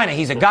Carolina,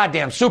 he's a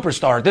goddamn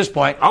superstar at this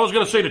point. I was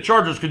going to say the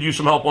Chargers could use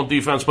some help on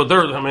defense, but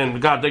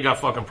God, they got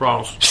fucking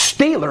problems.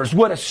 Pittsburgh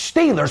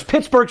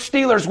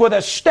Steelers with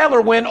a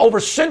stellar win over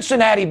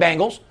Cincinnati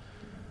Bengals.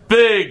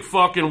 Big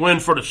fucking win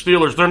for the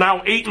Steelers. They're now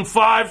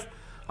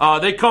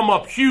 8-5. They come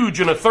up huge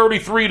in a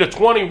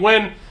 33-20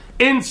 win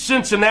in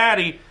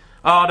Cincinnati.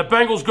 The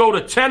Bengals go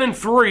to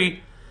 10-3.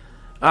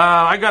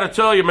 I got to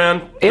tell you,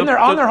 man,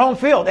 on their home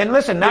field. And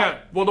listen,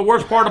 well, the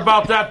worst part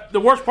about that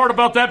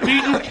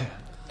beating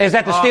is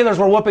that the Steelers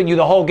were whooping you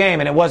the whole game,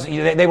 and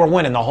they were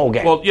winning the whole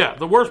game. Well, yeah,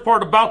 the worst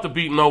part about the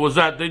beating though was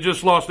that they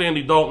just lost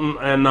Andy Dalton,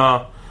 and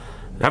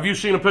have you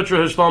seen a picture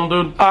of his thumb,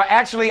 dude?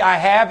 Actually, I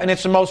have, and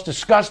it's the most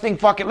disgusting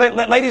fucking...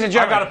 Ladies and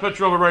gentlemen... I got a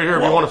picture of it right here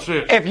if you want to see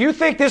it. If you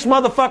think this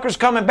motherfucker's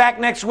coming back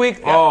next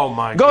week... Oh,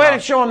 my God. Go ahead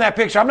and show him that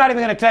picture. I'm not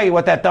even going to tell you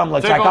what that thumb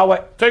looks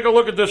like. Take a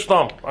look at this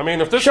thumb. I mean,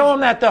 if this Show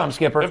him that thumb,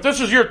 Skipper. If this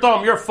is your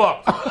thumb, you're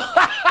fucked.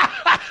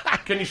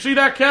 Can you see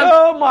that, Ken?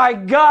 Oh, my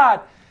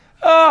God.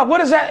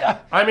 What is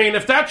that? I mean,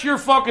 if that's your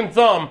fucking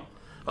thumb...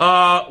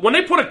 when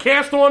they put a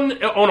cast when they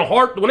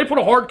put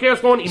a hard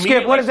cast on immediately...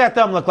 Skip, what does that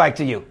thumb look like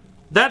to you?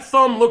 That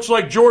thumb looks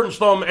like Jordan's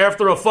thumb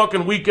after a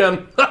fucking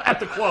weekend at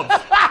the clubs.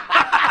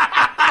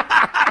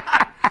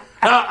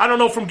 I don't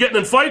know, from getting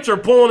in fights or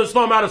pulling his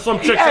thumb out of some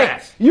chick's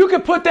ass. You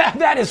could put that.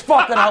 That is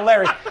fucking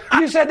hilarious.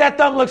 You said that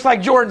thumb looks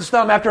like Jordan's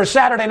thumb after a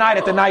Saturday night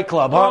at the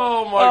nightclub, huh?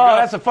 Oh, my God.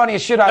 That's the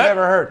funniest shit I've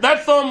ever heard.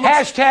 That thumb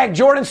looks... #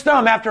 Jordan's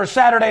thumb after a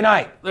Saturday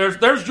night.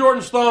 There's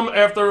Jordan's thumb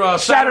after a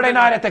Saturday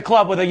night at the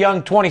club with a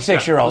young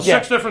 26-year-old.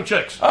 Six different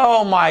chicks.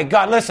 Oh, my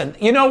God. Listen,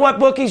 you know what,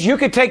 bookies? You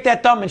could take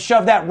that thumb and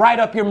shove that right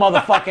up your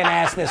motherfucking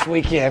ass this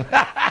weekend.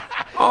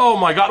 Oh,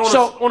 my God.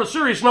 On a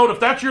serious note, if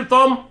that's your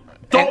thumb...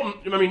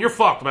 Dalton, I mean, you're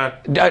fucked,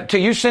 man. To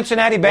you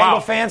Cincinnati Bengal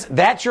fans,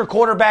 that's your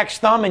quarterback's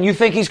thumb, and you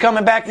think he's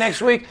coming back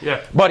next week?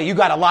 Yeah. Buddy, you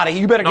got a lot of...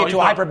 You better get to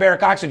a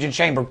hyperbaric oxygen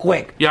chamber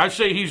quick. Yeah, I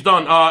say he's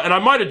done. And I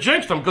might have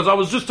jinxed him, because I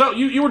was just telling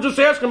you were just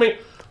asking me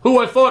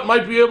who I thought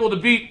might be able to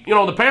beat,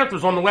 the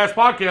Panthers on the last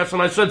podcast,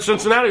 and I said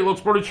Cincinnati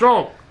looks pretty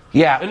strong.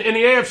 Yeah. In the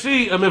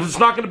AFC, I mean, if it's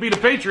not going to be the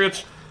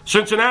Patriots...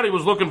 Cincinnati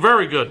was looking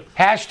very good.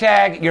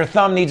 #, your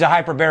thumb needs a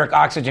hyperbaric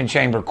oxygen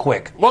chamber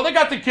quick. Well, they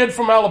got the kid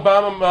from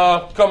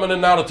Alabama coming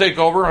in now to take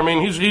over. I mean,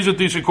 he's a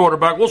decent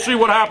quarterback. We'll see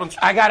what happens.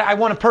 I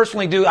want to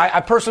personally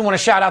want to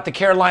shout out the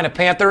Carolina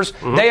Panthers.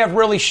 Mm-hmm. They have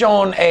really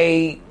shown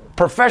a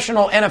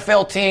professional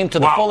NFL team to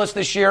the fullest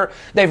this year.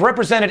 They've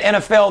represented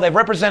NFL. They've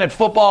represented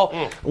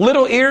football.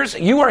 Little ears,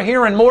 you are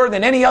hearing more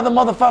than any other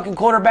motherfucking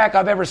quarterback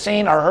I've ever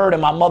seen or heard in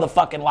my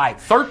motherfucking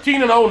life.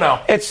 13-0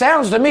 now. It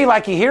sounds to me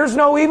like he hears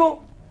no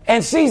evil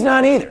and sees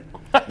none either.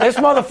 This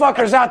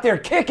motherfucker's out there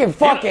kicking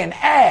fucking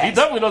ass. He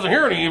definitely doesn't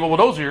hear any evil with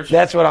those ears.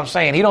 That's what I'm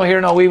saying. He don't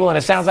hear no evil, and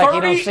it sounds like he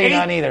don't see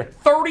none either.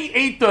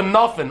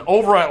 38-0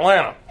 over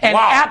Atlanta. An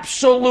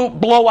absolute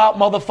blowout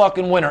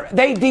motherfucking winner.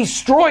 They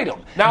destroyed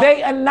them.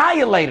 They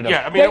annihilated them.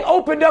 Yeah, I mean, they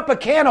opened up a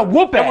can of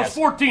whoop ass. It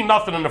was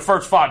 14-0 in the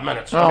first 5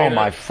 minutes. Oh,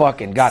 my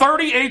fucking God.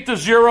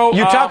 38-0.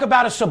 You talk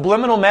about a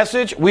subliminal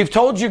message. We've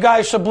told you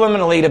guys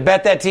subliminally to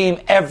bet that team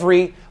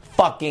every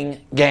fucking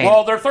game.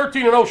 Well, they're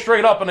 13-0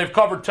 straight up, and they've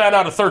covered 10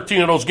 out of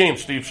 13 of those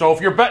games, Steve. So if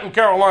you're betting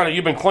Carolina,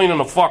 you've been cleaning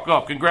the fuck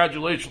up.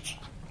 Congratulations.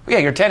 Yeah,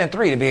 you're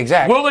 10-3 to be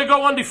exact. Will they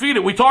go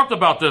undefeated? We talked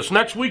about this.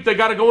 Next week, they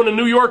got to go into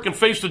New York and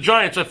face the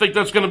Giants. I think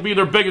that's going to be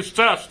their biggest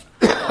test.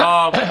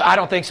 I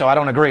don't think so. I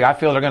don't agree. I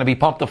feel they're going to be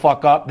pumped the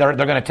fuck up. They're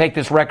going to take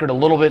this record a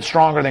little bit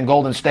stronger than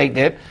Golden State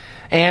did.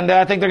 And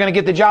I think they're going to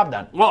get the job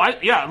done. Well, I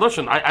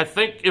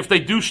think if they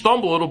do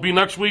stumble, it'll be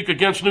next week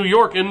against New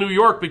York in New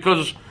York,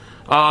 because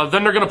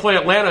then they're going to play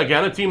Atlanta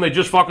again, a team they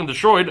just fucking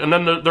destroyed, and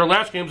then their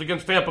last game's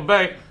against Tampa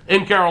Bay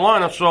in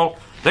Carolina, so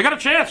they got a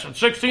chance at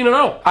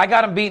 16-0. I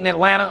got them beating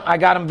Atlanta. I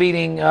got them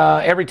beating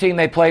every team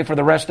they play for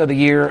the rest of the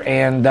year,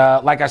 and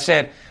like I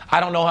said, I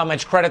don't know how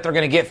much credit they're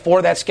going to get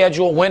for that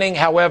schedule winning.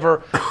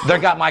 However, they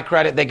got my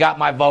credit. They got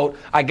my vote.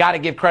 I got to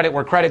give credit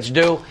where credit's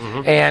due.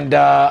 Mm-hmm. And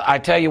I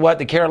tell you what,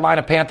 the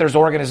Carolina Panthers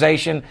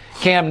organization,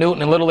 Cam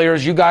Newton and Little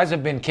Ears, you guys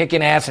have been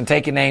kicking ass and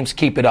taking names.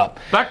 Keep it up.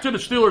 Back to the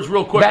Steelers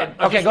real quick.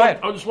 Go ahead.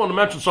 I just wanted to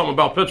mention something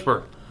about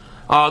Pittsburgh.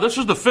 This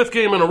is the 5th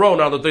game in a row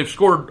now that they've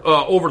scored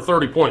over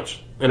 30 points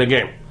in a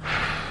game.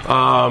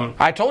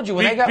 I told you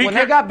when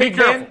they got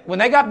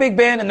Big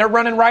Ben and they're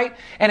running right,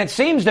 and it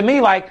seems to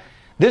me like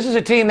this is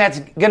a team that's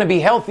going to be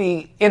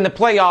healthy in the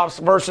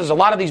playoffs versus a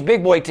lot of these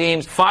big boy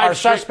teams are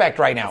suspect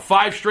right now.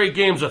 5 straight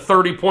games of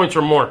 30 points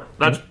or more.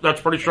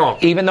 That's pretty strong.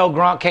 Even though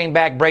Gronk came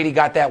back, Brady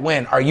got that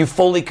win. Are you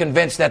fully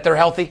convinced that they're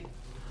healthy?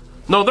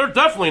 No, they're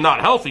definitely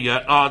not healthy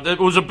yet. It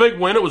was a big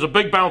win. It was a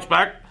big bounce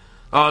back.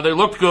 They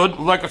looked good.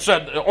 Like I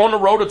said, on the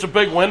road, it's a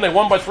big win. They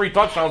won by 3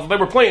 touchdowns. They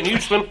were playing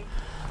Houston.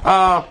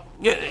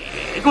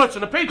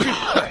 Listen, the Patriots,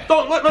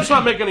 let's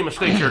not make any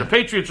mistakes here. The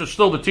Patriots are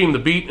still the team to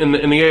beat in the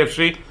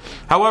AFC.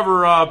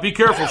 However, be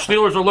careful.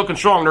 Steelers are looking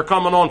strong. They're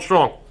coming on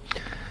strong.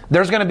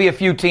 There's going to be a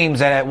few teams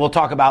that we'll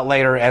talk about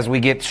later as we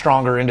get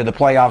stronger into the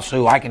playoffs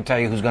who I can tell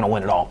you who's going to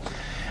win it all.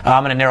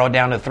 I'm going to narrow it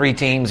down to 3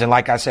 teams, and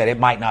like I said, it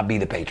might not be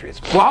the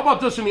Patriots. Well, how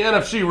about this in the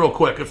NFC real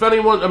quick? If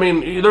anyone,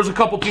 there's a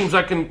couple teams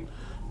that can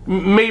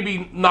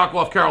maybe knock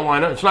off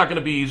Carolina. It's not going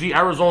to be easy.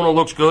 Arizona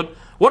looks good.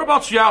 What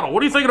about Seattle?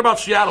 What are you thinking about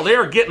Seattle? They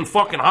are getting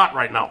fucking hot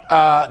right now.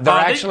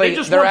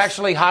 They're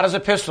actually hot as a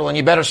pistol, and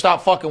you better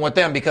stop fucking with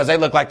them because they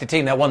look like the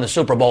team that won the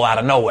Super Bowl out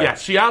of nowhere. Yeah,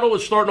 Seattle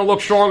is starting to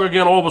look strong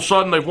again. All of a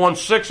sudden, they've won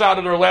 6 out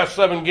of their last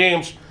 7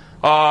 games.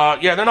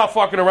 They're not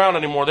fucking around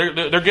anymore.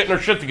 They're getting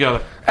their shit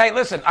together. Hey,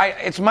 listen,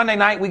 it's Monday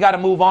night. We got to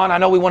move on. I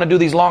know we want to do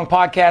these long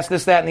podcasts,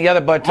 this, that, and the other,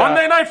 but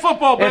Monday Night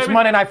Football, baby. It's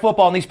Monday Night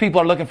Football, and these people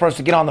are looking for us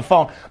to get on the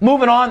phone.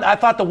 Moving on, I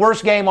thought the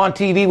worst game on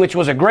TV, which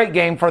was a great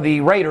game for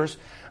the Raiders,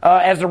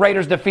 as the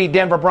Raiders defeat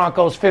Denver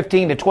Broncos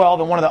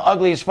 15-12 in one of the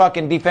ugliest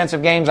fucking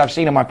defensive games I've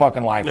seen in my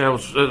fucking life. Yeah,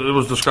 it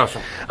was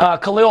disgusting.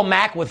 Khalil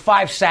Mack with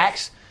 5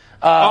 sacks.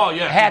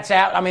 Hats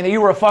out.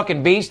 You were a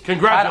fucking beast.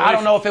 Congratulations. I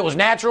don't know if it was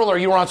natural or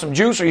you were on some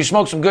juice or you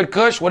smoked some good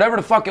kush, whatever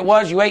the fuck it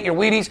was, you ate your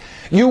Wheaties.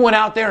 You went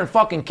out there and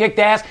fucking kicked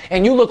ass,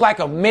 and you look like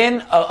a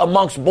men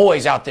amongst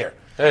boys out there.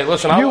 Hey,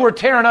 listen, you were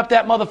tearing up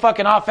that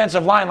motherfucking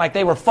offensive line like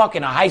they were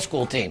fucking a high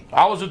school team.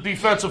 I was a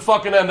defensive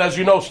fucking end, as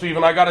you know,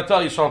 Steven. I got to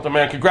tell you something,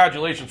 man.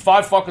 Congratulations.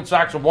 5 fucking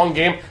sacks in 1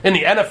 game in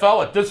the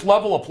NFL at this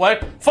level of play.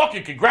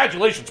 Fucking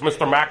congratulations,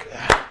 Mr. Mack.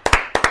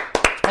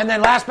 And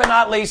then last but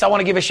not least, I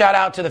want to give a shout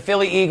out to the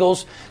Philly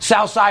Eagles,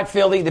 Southside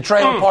Philly, the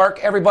trailer park,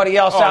 everybody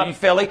else out in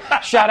Philly.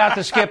 Shout out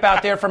to Skip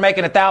out there for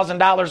making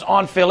 $1,000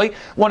 on Philly.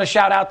 Want to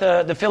shout out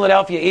the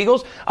Philadelphia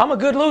Eagles. I'm a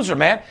good loser,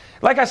 man.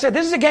 Like I said,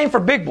 this is a game for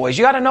big boys.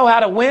 You got to know how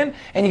to win,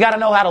 and you got to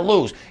know how to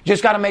lose. You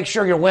just got to make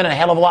sure you're winning a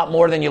hell of a lot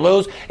more than you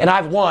lose. And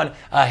I've won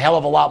a hell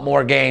of a lot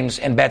more games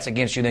and bets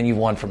against you than you've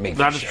won from me.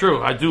 That is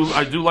true. I do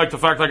like the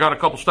fact I got a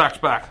couple stacks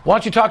back. Why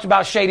don't you talk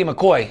about Shady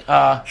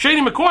McCoy?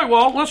 Shady McCoy,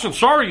 well, listen,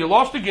 sorry, you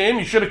lost the game.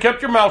 You should have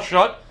kept your mouth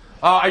shut.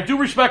 I do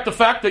respect the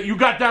fact that you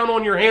got down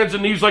on your hands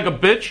and knees like a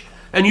bitch,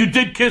 and you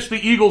did kiss the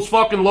Eagles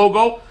fucking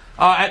logo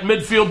at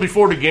midfield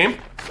before the game,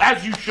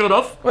 as you should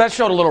have. Well, that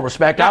showed a little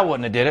respect. I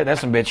wouldn't have did it. That's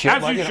some bitch shit.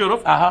 As you should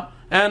have.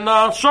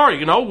 And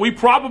sorry, we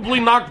probably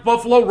knocked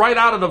Buffalo right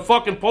out of the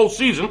fucking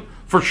postseason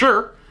for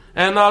sure.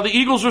 And the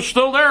Eagles are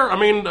still there.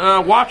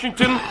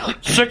 Washington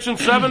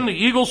 6-7, the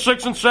Eagles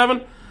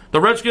 6-7. The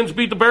Redskins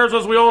beat the Bears,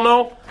 as we all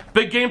know.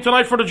 Big game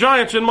tonight for the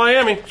Giants in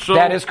Miami. So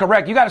that is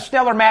correct. You got a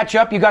stellar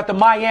matchup. You got the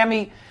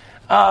Miami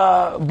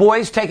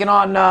boys taking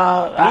on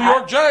New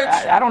York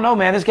Giants. I don't know,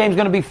 man. This game's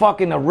going to be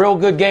fucking a real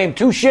good game.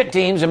 2 shit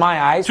teams in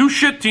my eyes. 2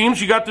 shit teams.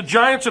 You got the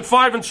Giants at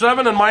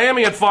 5-7 and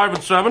Miami at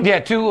 5-7. Yeah,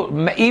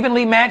 2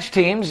 evenly matched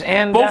teams,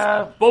 and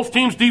both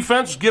teams'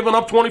 defense giving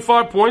up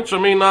 25 points.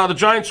 The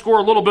Giants score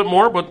a little bit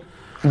more, but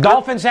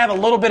Dolphins have a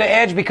little bit of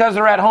edge because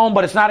they're at home,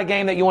 but it's not a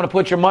game that you want to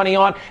put your money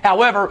on.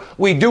 However,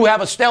 we do have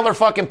a stellar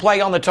fucking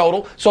play on the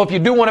total. So if you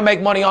do want to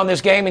make money on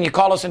this game and you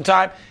call us in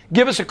time,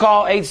 give us a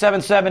call,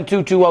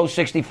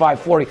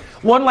 877-220-6540.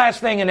 One last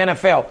thing in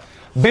NFL.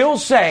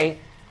 Bills say,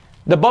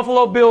 the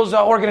Buffalo Bills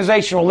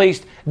organization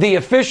released, the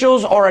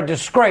officials are a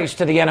disgrace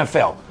to the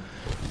NFL.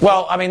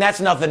 Well, that's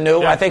nothing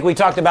new. Yeah. I think we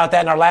talked about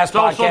that in our last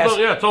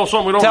podcast. Tell us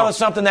something we don't know. Tell us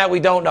something that we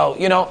don't know.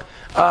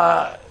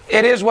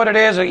 It is what it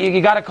is.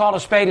 You got to call a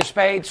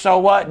spade, so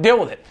what? Deal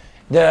with it.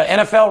 The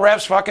NFL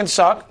refs fucking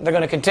suck. They're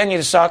going to continue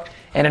to suck,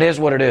 and it is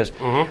what it is.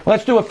 Mm-hmm.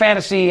 Let's do a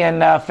fantasy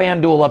and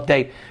FanDuel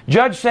update.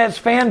 Judge says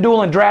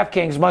FanDuel and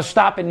DraftKings must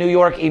stop in New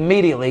York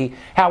immediately.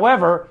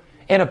 However,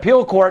 in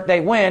appeal court, they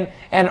win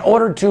and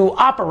ordered to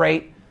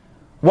operate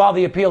while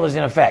the appeal is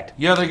in effect.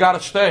 Yeah, they got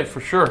to stay,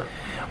 for sure.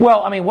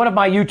 Well, one of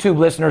my YouTube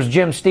listeners,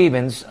 Jim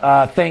Stevens,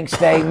 thinks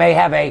they may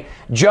have a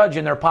judge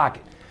in their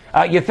pocket.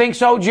 You think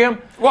so,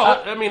 Jim?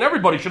 Well,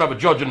 everybody should have a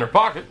judge in their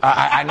pocket.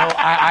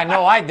 I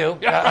know I do.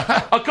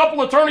 Yeah. A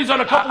couple attorneys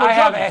and a couple of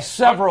judges. I have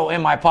several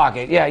in my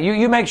pocket. Yeah,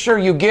 you make sure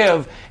you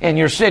give in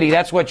your city.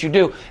 That's what you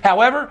do.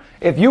 However,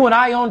 if you and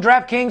I own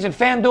DraftKings and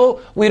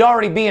FanDuel, we'd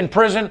already be in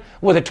prison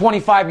with a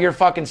 25-year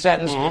fucking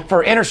sentence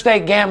for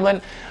interstate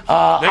gambling,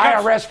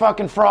 IRS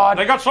fucking fraud.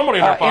 They got somebody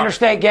in their pocket.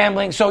 Interstate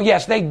gambling. So,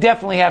 yes, they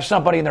definitely have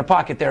somebody in their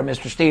pocket there,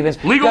 Mr.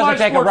 Stevens. Legalized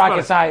doesn't take a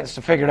rocket science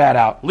to figure that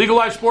out.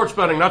 Legalized sports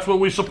betting. That's what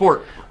we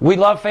support. We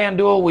love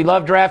FanDuel, we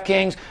love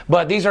DraftKings,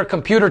 but these are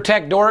computer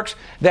tech dorks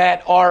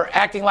that are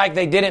acting like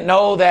they didn't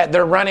know that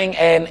they're running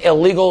an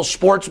illegal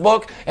sports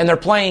book and they're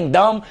playing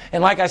dumb.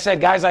 And like I said,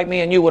 guys like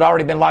me and you would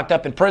already been locked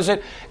up in prison.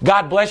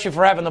 God bless you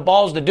for having the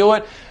balls to do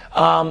it. It's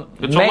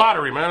a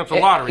lottery, man. It's a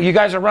lottery. You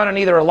guys are running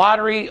either a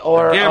lottery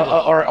or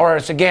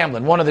it's a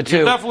gambling, one of the two.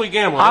 You're definitely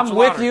gambling. I'm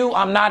with you.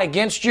 I'm not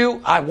against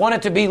you. I want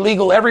it to be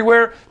legal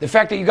everywhere. The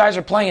fact that you guys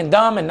are playing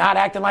dumb and not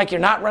acting like you're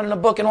not running a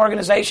booking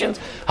organizations,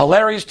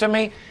 hilarious to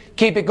me.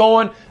 Keep it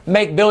going.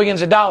 Make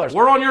billions of dollars.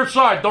 We're on your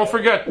side. Don't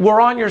forget.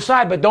 We're on your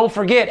side, but don't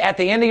forget, at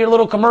the end of your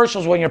little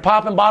commercials when you're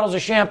popping bottles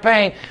of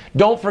champagne,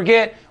 don't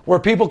forget where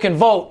people can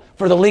vote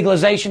for the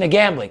legalization of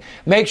gambling.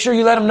 Make sure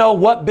you let them know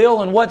what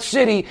bill and what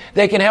city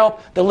they can help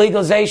the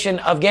legalization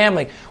of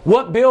gambling.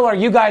 What bill are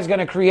you guys going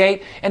to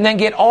create and then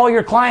get all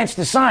your clients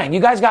to sign? You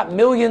guys got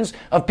millions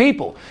of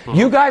people.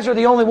 You guys are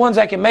the only ones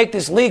that can make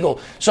this legal.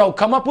 So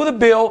come up with a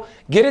bill,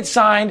 get it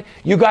signed.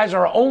 You guys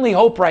are our only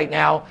hope right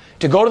now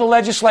to go to the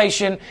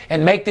legislation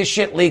and make this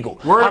shit legal.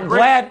 I'm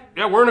glad.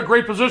 Yeah, we're in a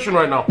great position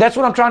right now. That's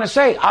what I'm trying to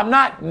say. I'm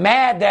not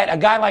mad that a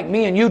guy like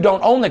me and you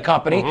don't own the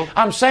company.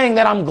 I'm saying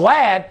that I'm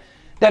glad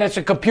that it's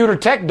a computer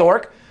tech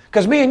dork,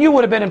 because me and you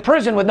would have been in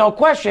prison with no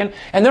question,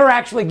 and they're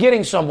actually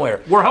getting somewhere.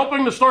 We're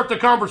helping to start the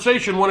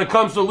conversation when it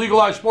comes to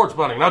legalized sports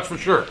betting, that's for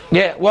sure.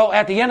 Yeah, well,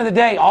 at the end of the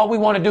day, all we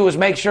want to do is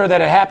make sure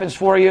that it happens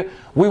for you.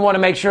 We want to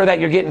make sure that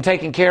you're getting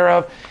taken care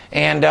of,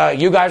 and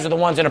you guys are the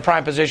ones in a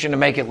prime position to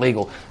make it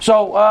legal.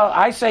 So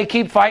I say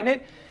keep fighting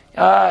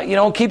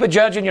it. Keep a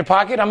judge in your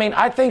pocket. I mean,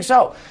 I think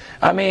so.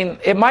 I mean,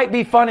 it might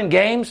be fun and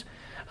games,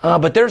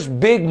 but there's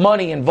big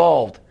money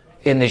involved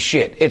in this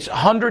shit. It's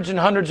hundreds and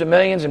hundreds of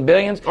millions and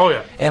billions. Oh,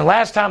 yeah. And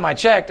last time I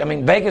checked, I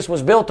mean, Vegas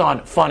was built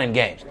on fun and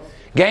games.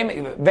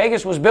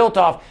 Vegas was built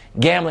off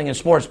gambling and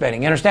sports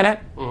betting. You understand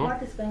that?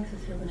 Marcus Banks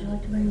is here. Would you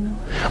like to bring him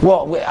up?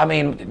 Well, I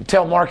mean,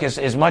 tell Marcus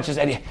as much as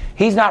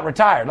he's not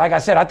retired. Like I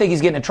said, I think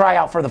he's getting a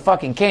tryout for the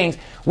fucking Kings.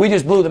 We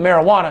just blew the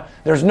marijuana.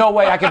 There's no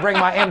way I can bring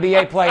my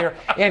NBA player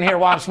in here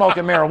while I'm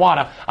smoking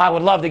marijuana. I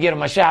would love to give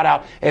him a shout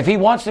out if he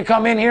wants to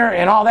come in here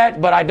and all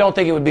that, but I don't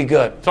think it would be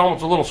good. Tell him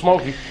it's a little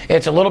smoky.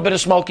 It's a little bit of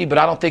smoky, but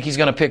I don't think he's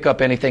going to pick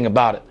up anything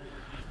about it.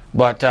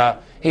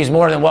 But he's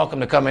more than welcome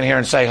to come in here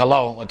and say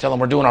hello and tell him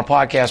we're doing our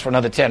podcast for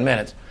another 10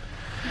 minutes.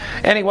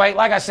 Anyway,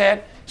 like I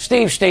said,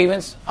 Steve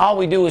Stevens, all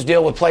we do is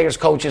deal with players,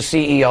 coaches,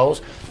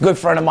 CEOs. Good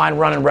friend of mine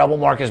running Rebel,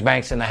 Marcus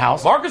Banks in the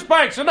house. Marcus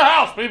Banks in the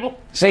house, people.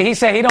 See, he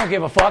said he don't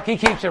give a fuck. He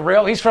keeps it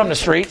real. He's from the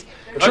streets.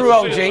 True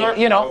Nice to see OG.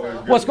 you,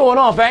 What's going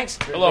on, Banks?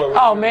 Hello.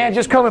 Oh, man,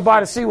 just coming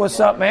by to see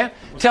what's up, man.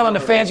 Telling the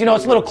fans,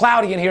 it's a little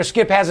cloudy in here.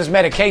 Skip has his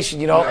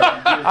medication,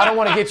 I don't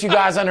want to get you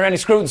guys under any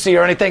scrutiny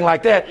or anything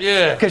like that.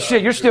 Yeah. Because,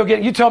 shit, you're still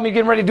you told me you're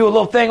getting ready to do a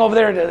little thing over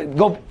there.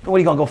 What are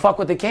you going to go fuck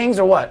with the Kings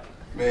or what?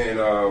 Man,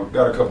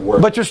 got a couple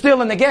words. But you're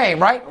still in the game,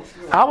 right?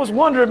 I was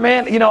wondering,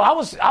 man, I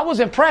was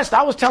impressed.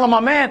 I was telling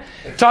my man,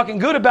 talking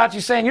good about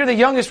you, saying you're the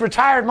youngest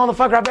retired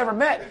motherfucker I've ever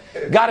met.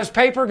 Got his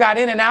paper, got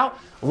in and out,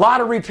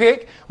 lottery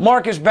pick.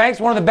 Marcus Banks,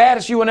 one of the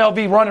baddest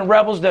UNLV running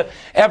Rebels to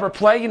ever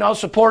play,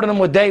 supporting them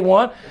with day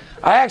one.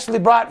 I actually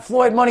brought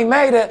Floyd Money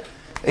May to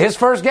his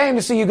first game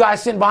to see you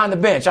guys sitting behind the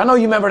bench. I know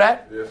you remember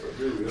that. Yes, I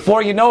do. Yes.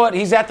 Before you know it,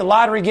 he's at the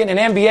lottery getting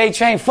an NBA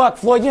chain. Fuck,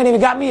 Floyd, you ain't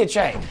even got me a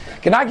chain.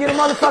 Can I get a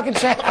motherfucking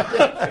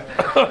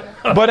chain?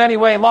 But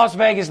anyway, Las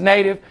Vegas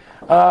native,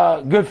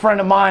 good friend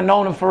of mine,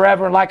 known him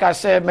forever. And like I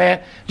said,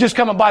 man, just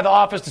coming by the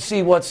office to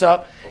see what's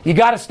up. You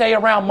got to stay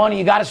around money.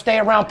 You got to stay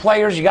around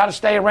players. You got to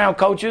stay around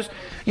coaches.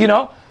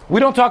 We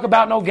don't talk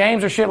about no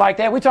games or shit like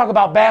that. We talk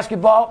about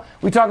basketball.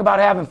 We talk about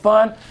having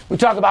fun. We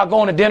talk about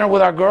going to dinner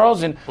with our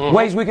girls and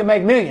ways we can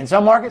make millions.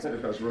 Huh, Marcus?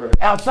 That's right.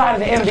 Outside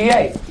of the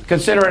NBA,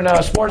 considering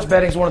sports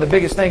betting is one of the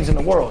biggest things in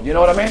the world. You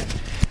know what I mean?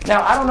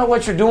 Now, I don't know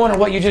what you're doing or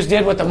what you just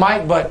did with the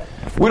mic, but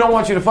we don't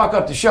want you to fuck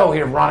up the show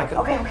here, Veronica.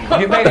 Okay.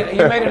 You made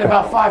it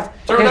about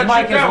 5. Turn His that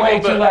mic shit is down a way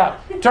little too bit.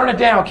 loud. Turn it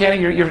down, Kenny.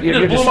 You're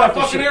You just blew my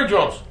disrupting fucking shit.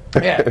 eardrums.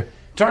 Yeah.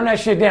 Turn that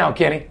shit down,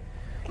 Kenny.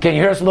 Can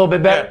you hear us a little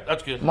bit better? Yeah,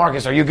 that's good.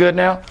 Marcus, are you good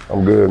now?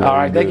 I'm good, man. All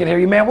right, I'm they good. can hear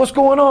you, man. What's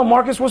going on,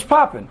 Marcus? What's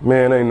popping?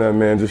 Man, ain't nothing,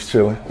 man. Just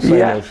chilling.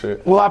 Same old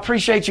shit. Well, I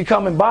appreciate you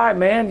coming by,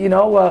 man.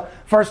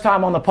 First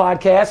time on the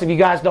podcast. If you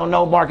guys don't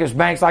know, Marcus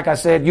Banks, like I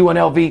said,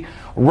 UNLV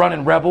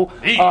running Rebel.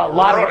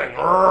 Running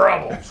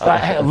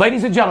Rebels.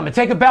 Ladies and gentlemen,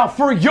 take a bow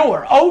for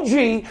your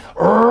OG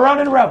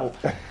running Rebel.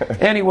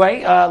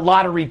 Anyway,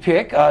 lottery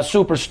pick,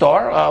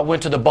 superstar,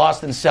 went to the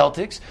Boston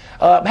Celtics.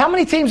 How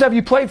many teams have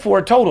you played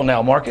for total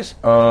now, Marcus?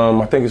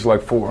 I think it's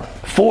like 4.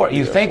 4.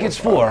 You think it's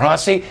 4, huh?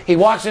 See, he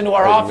walks into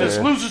our office.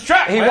 man. Loses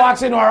track, He man.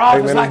 walks into our Hey,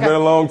 office man, like it's been a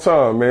long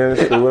time, man.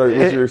 What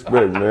you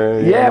expect,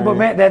 man? You yeah, know but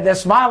what I mean? man, that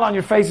smile on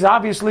your face is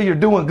obviously you're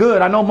doing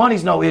good. I know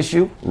money's no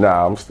issue.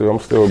 Nah, I'm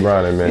still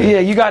grinding, man. Yeah,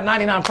 you got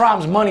 99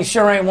 problems. Money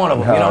sure ain't one of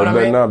them. Nah, You know what I it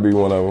better mean? not be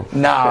one of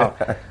them.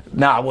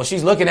 Nah. Well,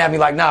 she's looking at me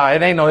like, nah,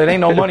 it ain't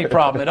no money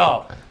problem at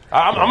all.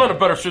 I'm in a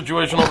better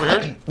situation over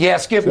here. Yeah,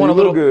 Skip You won a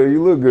little. look good.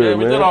 You look good, Yeah, man.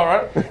 we did all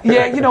right.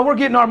 Yeah, we're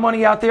getting our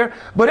money out there.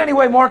 But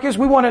anyway, Marcus,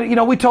 we want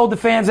to, we told the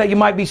fans that you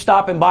might be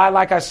stopping by.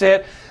 Like I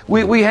said,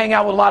 we hang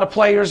out with a lot of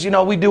players. You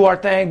know, we do our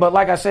thing. But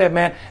like I said,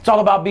 man, it's all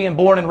about being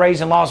born and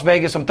raised in Las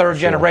Vegas. I'm third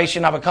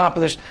generation. I've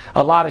accomplished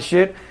a lot of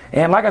shit.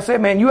 And like I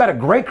said, man, you had a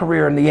great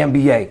career in the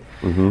NBA.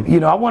 You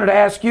know, I wanted to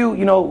ask you,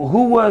 you know,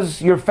 who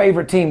was your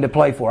favorite team to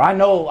play for? I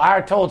know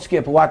I told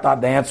Skip who I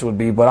thought the answer would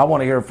be, but I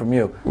want to hear it from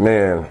you.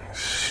 Man,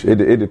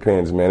 it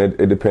depends, man.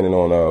 It depending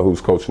on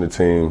who's coaching the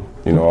team.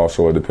 You know,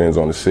 also it depends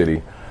on the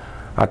city.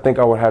 I think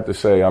I would have to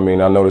say, I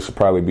mean, I know this would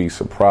probably be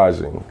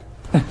surprising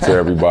to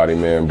everybody,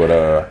 man,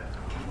 but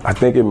I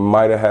think it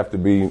might have to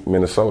be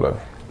Minnesota.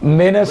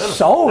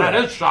 Minnesota.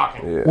 That is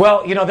shocking. Yeah.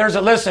 Well, you know, there's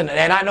a listen,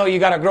 and I know you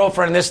got a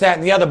girlfriend and this, that,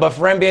 and the other, but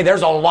for NBA,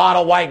 there's a lot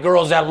of white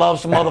girls that love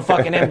some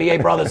motherfucking NBA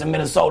brothers in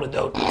Minnesota,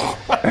 dude.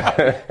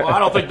 Well, I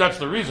don't think that's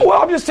the reason.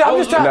 Well, I'm just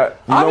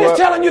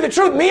telling you the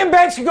truth. Me and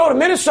Banks can go to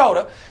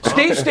Minnesota.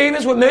 Steve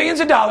Stevens with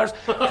millions of dollars.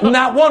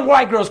 Not one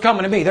white girl's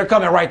coming to me. They're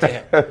coming right to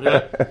him.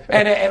 Yeah.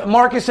 And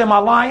Marcus, am I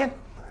lying?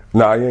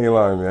 Nah, you ain't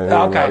lying, man.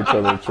 Okay. I'm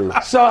telling the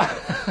truth. So,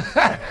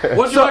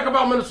 What'd you like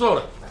about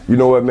Minnesota? You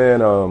know what,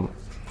 man?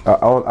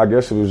 I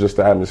guess it was just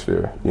the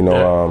atmosphere. You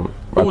know,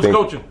 Who was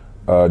coaching?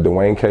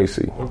 Dwayne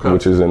Casey,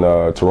 which is in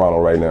Toronto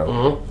right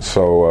now.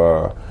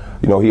 So,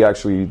 you know, he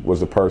actually was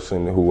the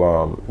person who,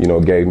 you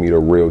know, gave me the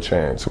real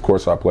chance. Of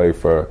course, I played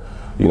for,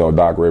 you know,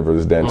 Doc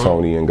Rivers,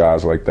 D'Antoni, and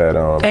guys like that.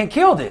 And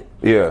killed it.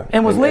 Yeah.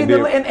 And was leading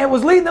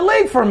the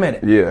league for a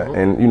minute. Yeah,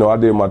 and you know, I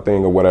did my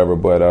thing or whatever,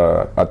 but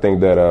I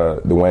think that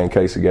Dwayne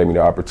Casey gave me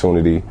the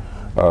opportunity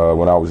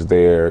when I was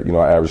there. You know,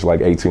 I averaged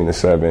like 18 and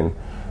 7.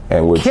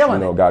 And which, you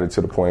know, got it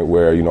to the point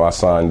where, you know, I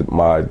signed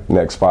my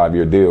next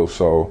 5-year deal.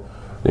 So,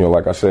 you know,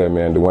 like I said,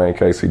 man, Dwayne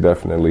Casey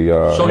definitely, him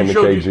and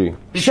KG.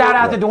 Shout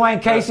out to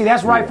Dwayne Casey.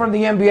 That's right from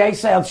the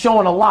NBA,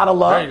 showing a lot of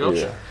love. There you go.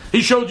 Yeah.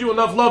 He showed you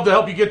enough love to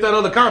help you get that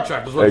other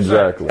contract. Is what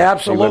Exactly.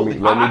 Absolutely.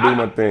 Let me do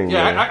my thing.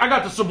 Yeah, man. I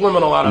got the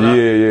subliminal out of that.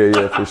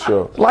 Yeah, for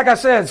sure. Like I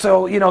said,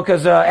 so, you know,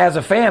 because as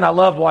a fan, I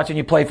loved watching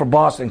you play for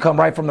Boston. Come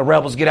right from the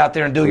Rebels, get out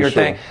there and do your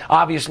thing.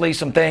 Obviously,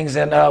 some things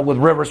with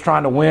Rivers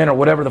trying to win or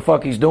whatever the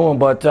fuck he's doing.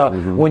 But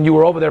when you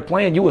were over there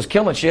playing, you was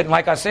killing shit. And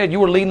like I said, you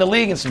were leading the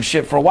league in some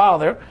shit for a while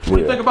there. What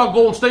do you think about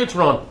Golden State's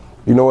run?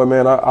 You know what,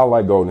 man? I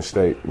like Golden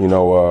State. You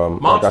know,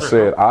 like I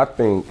said, I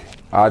think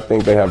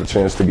they have a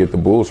chance to get the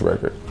Bulls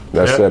record.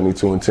 That's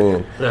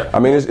 72-10. Yeah. I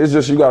mean, it's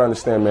just, you got to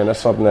understand, man,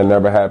 that's something that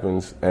never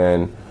happens.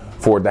 And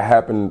for it to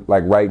happen,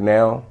 like right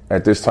now,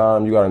 at this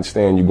time, you got to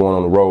understand you're going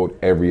on the road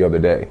every other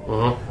day.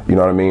 You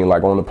know what I mean?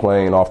 Like on the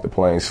plane, off the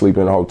plane,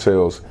 sleeping in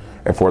hotels.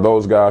 And for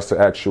those guys to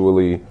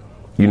actually,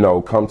 you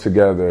know, come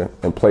together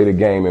and play the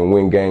game and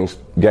win games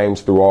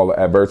through all the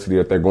adversity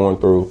that they're going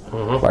through,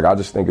 like I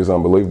just think it's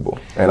unbelievable.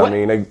 And I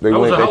mean, they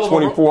went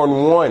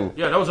 24-1.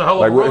 Yeah, that was a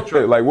hell of a road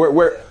trip. Like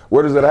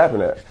where does it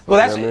happen at?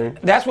 Well,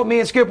 that's what me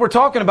and Skip were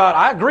talking about.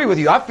 I agree with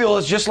you. I feel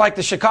it's just like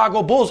the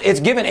Chicago Bulls. It's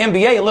giving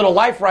NBA a little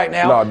life right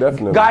now. No,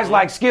 definitely. Guys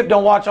like Skip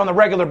don't watch on the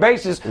regular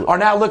basis are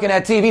now looking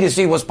at TV to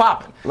see what's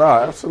popping. No,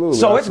 absolutely.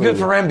 So it's good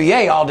for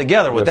NBA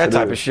altogether with that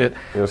type of shit.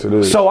 Yes, it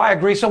is. So I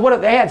agree. So what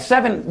they had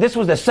 7? This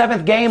was the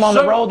 7th game on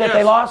the road that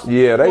they lost.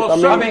 Yeah,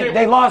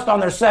 they lost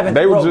on their 7th.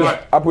 They were road.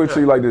 just. I put it to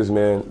you like this,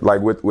 man.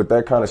 Like with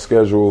that kind of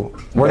schedule,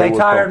 were they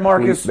tired,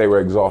 Marcus? They were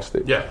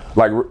exhausted. Yeah.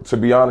 Like to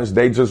be honest,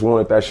 they just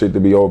wanted that shit to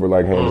be over,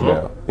 like hands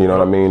down. You know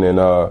what I mean?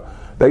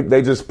 And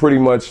they just pretty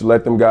much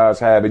let them guys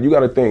have it. You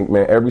got to think,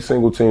 man. Every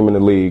single team in the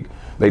league,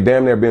 they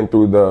damn near been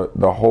through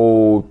the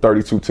whole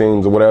 32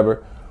 teams or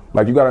whatever.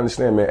 Like you got to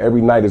understand, man.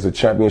 Every night is a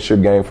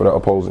championship game for the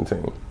opposing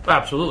team.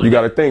 Absolutely. You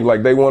got to think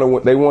like they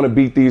want to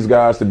beat these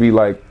guys to be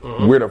like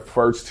we're the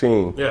first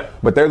team. Yeah.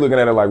 But they're looking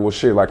at it like, well,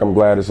 shit. Like I'm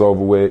glad it's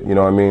over with. You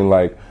know what I mean?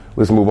 Like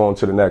let's move on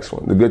to the next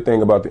one. The good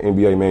thing about the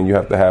NBA, man, you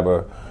have to have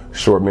a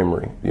short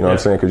memory. You know what I'm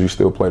saying? Because you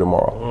still play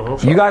tomorrow.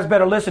 So. You guys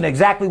better listen to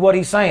exactly what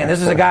he's saying. This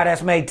is a guy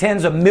that's made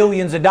tens of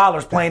millions of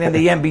dollars playing in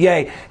the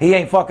NBA. He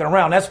ain't fucking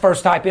around. That's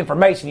first type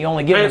information you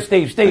only get to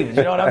Steve Stevens.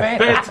 You know what I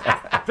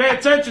mean? Pay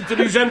attention to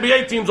these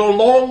NBA teams on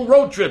long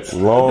road trips.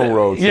 Long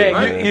road trips. Yeah,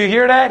 right? you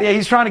hear that? Yeah,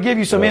 he's trying to give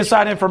you some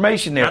inside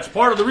information there. That's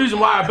part of the reason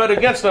why I bet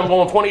against them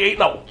going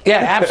 28-0. Yeah,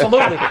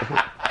 absolutely.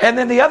 And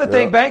then the other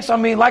thing, Banks, I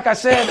mean, like I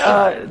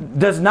said,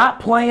 does not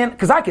playing,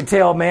 because I could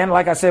tell, man,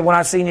 like I said, when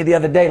I seen you the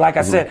other day, like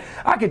I said,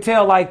 I could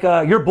tell, like,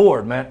 you're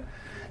bored, man.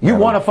 You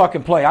want to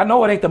fucking play. I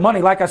know it ain't the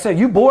money. Like I said,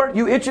 you bored?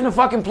 You itching to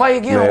fucking play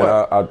again? Man,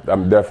 or what?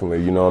 I'm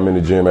definitely, you know, I'm in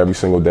the gym every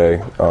single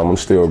day. I'm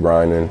still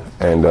grinding.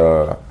 And,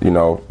 you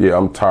know,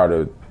 I'm tired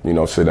of, you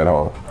know, sitting at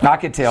home. I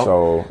can tell.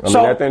 So, I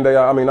mean, at the end of the day,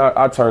 I mean,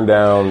 I turned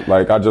down,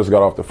 like, I just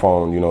got off the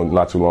phone, you know,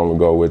 not too long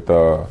ago with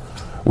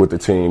the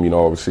team, you know,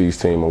 overseas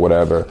team or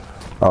whatever.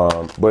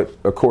 But,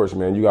 of course,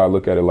 man, you got to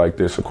look at it like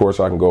this. Of course,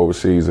 I can go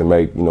overseas and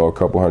make, you know, a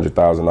couple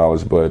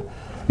 $100,000, but,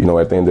 you know,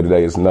 at the end of the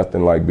day, it's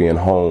nothing like being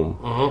home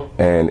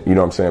and, you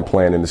know what I'm saying,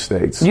 playing in the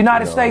States.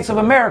 United States of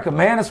America,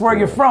 man. That's where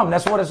you're from.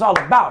 That's what it's all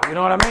about. You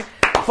know what I mean?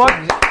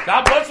 Fuck.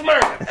 God bless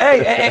America.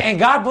 Hey, and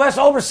God bless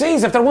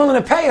overseas if they're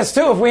willing to pay us,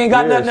 too, if we ain't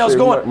got nothing else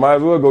going. Might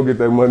as well go get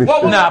that money.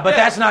 But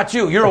that's not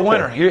you. You're a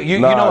winner. You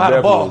know how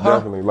to ball, huh?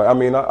 Definitely. Like, I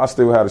mean, I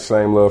still have the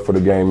same love for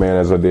the game, man,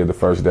 as I did the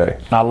first day.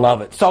 I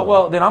love it. So,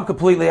 well, then I'm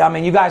completely, I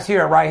mean, you guys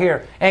hear it right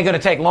here. Ain't going to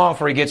take long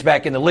before he gets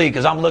back in the league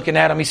because I'm looking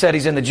at him. He said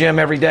he's in the gym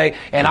every day,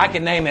 and I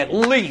can name at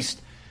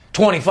least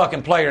 20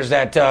 fucking players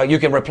that you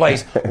can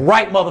replace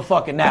right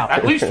motherfucking now.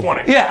 At least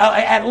 20. Yeah,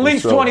 at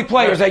least 20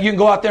 players that you can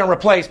go out there and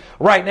replace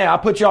right now. I'll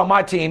put you on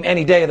my team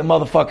any day of the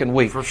motherfucking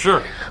week. For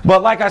sure.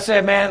 But like I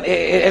said, man,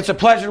 it's a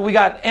pleasure. We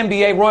got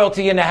NBA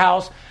royalty in the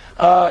house.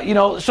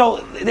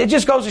 So it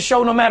just goes to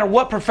show no matter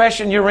what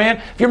profession you're in,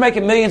 if you're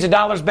making millions of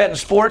dollars betting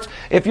sports,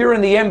 if you're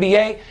in the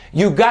NBA,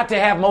 you've got to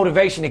have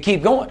motivation to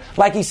keep going.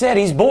 Like he said,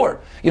 he's bored.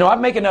 I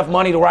make enough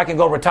money to where I can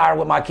go retire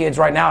with my kids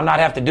right now and not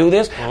have to do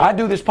this. Mm-hmm. I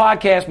do this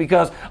podcast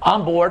because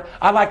I'm bored.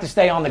 I like to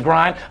stay on the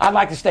grind. I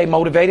like to stay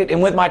motivated.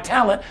 And with my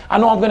talent, I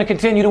know I'm going to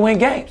continue to win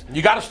games.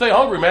 You got to stay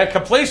hungry, man.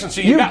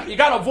 Complacency. You got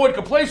to avoid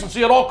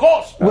complacency at all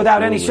costs.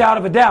 Without any shadow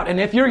of a doubt. And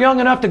if you're young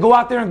enough to go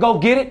out there and go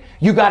get it,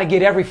 you got to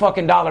get every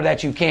fucking dollar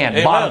that you can.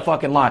 Amen. Bottom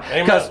fucking line.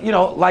 Because,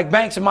 like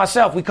Banks and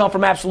myself, we come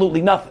from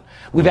absolutely nothing.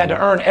 We've had to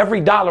earn every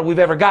dollar we've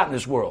ever got in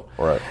this world.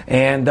 Right.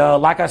 And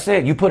like I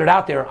said, you put it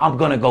out there, I'm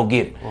going to go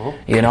get it.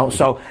 Mm-hmm.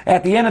 So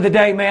at the end of the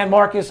day, man,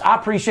 Marcus, I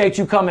appreciate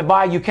you coming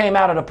by. You came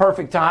out at a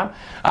perfect time.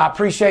 I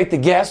appreciate the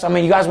guests. I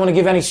mean, you guys want to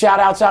give any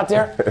shout-outs out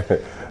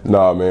there?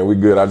 Nah, man, we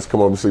good. I just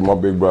come over to see my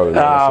big brother.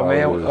 Oh,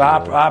 man,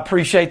 I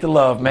appreciate the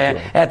love, man.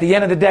 Okay. At the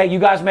end of the day, you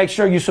guys make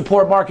sure you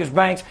support Marcus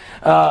Banks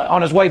on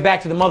his way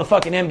back to the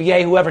motherfucking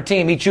NBA, whoever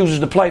team he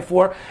chooses to play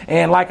for.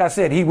 And like I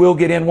said, he will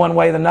get in one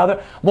way or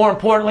another. More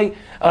importantly,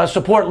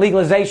 support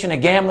legalization of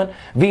gambling,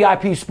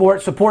 VIP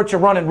sports, support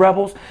your running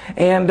Rebels.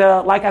 And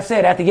like I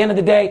said, at the end of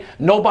the day,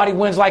 nobody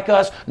wins like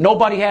us.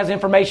 Nobody has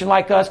information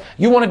like us.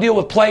 You want to deal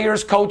with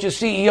players, coaches,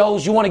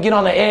 CEOs. You want to get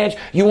on the edge.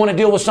 You want to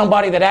deal with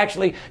somebody that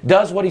actually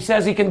does what he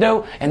says he can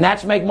do, and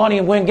that's make money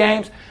and win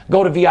games.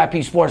 Go to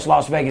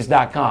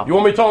VIPSportsLasVegas.com. You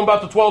want me to tell them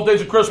about the 12 days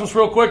of Christmas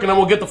real quick, and then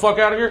we'll get the fuck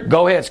out of here?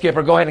 Go ahead,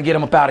 Skipper. Go ahead and get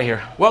them up out of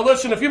here. Well,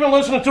 listen, if you've been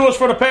listening to us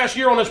for the past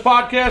year on this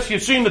podcast,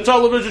 you've seen the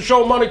television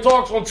show Money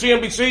Talks on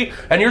CNBC,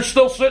 and you're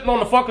still sitting on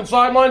the fucking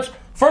sidelines,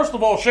 first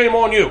of all, shame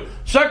on you.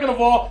 Second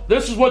of all,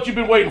 this is what you've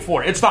been waiting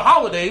for. It's the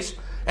holidays,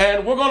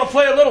 and we're going to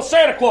play a little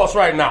Santa Claus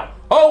right now.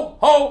 Ho,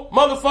 ho,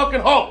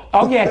 motherfucking ho.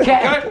 Oh, yeah,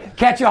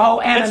 catch a hoe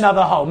and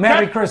another hoe.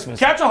 Merry Christmas.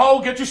 Catch a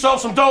hoe, get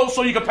yourself some dough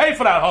so you can pay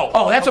for that hoe.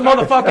 Oh, that's a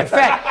motherfucking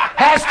fact.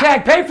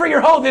 Hashtag pay for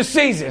your hoe this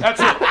season. That's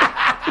it.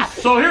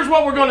 So here's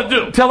what we're going to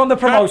do. Tell them the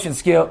promotion,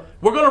 Skip.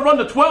 We're going to run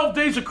the 12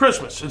 days of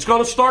Christmas. It's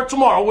going to start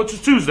tomorrow, which is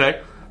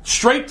Tuesday,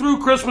 straight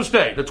through Christmas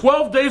Day. The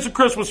 12 days of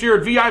Christmas here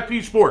at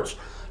VIP Sports.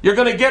 You're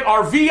going to get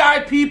our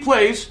VIP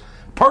plays,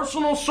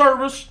 personal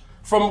service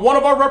from one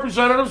of our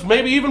representatives,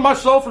 maybe even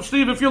myself or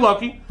Steve if you're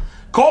lucky.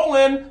 Call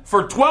in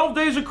for 12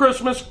 days of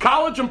Christmas,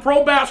 college and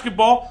pro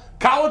basketball,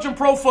 college and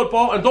pro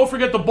football, and don't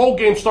forget the bowl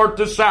games start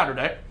this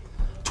Saturday.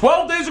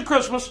 12 days of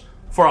Christmas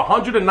for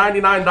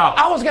 $199.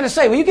 I was going to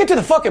say, will you get to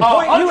the fucking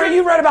point?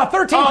 You read about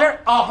 13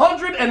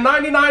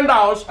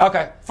 $199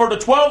 okay. for the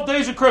 12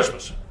 days of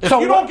Christmas. If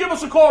you don't give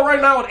us a call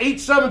right now at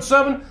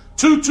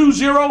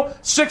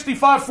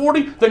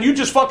 877-220-6540, then you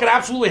just fucking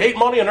absolutely hate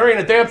money and there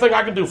ain't a damn thing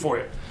I can do for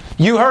you.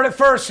 You heard it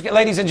first,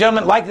 ladies and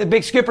gentlemen. Like the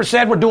Big Skipper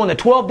said, we're doing the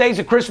 12 Days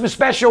of Christmas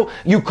special.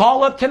 You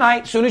call up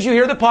tonight. As soon as you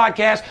hear the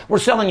podcast, we're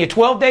selling you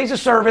 12 days of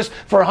service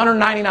for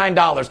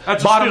 $199.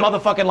 That's bottom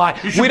motherfucking line.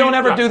 We don't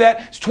ever do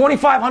that. It's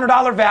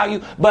 $2,500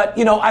 value. But,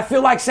 I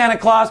feel like Santa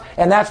Claus,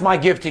 and that's my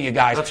gift to you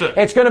guys. That's it.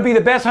 It's going to be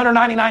the best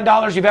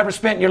 $199 you've ever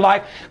spent in your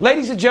life.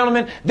 Ladies and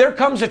gentlemen, there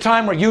comes a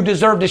time where you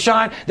deserve to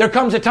shine. There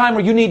comes a time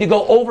where you need to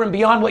go over and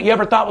beyond what you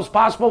ever thought was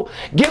possible.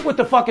 Get with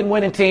the fucking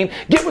winning team.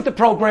 Get with the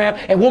program,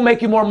 and we'll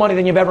make you more money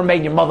than you've ever made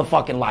in your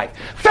motherfucking life.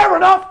 Fair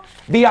enough.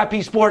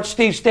 VIP Sports,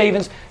 Steve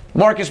Stevens,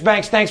 Marcus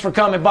Banks, thanks for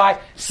coming by.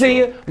 See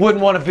you.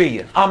 Wouldn't want to be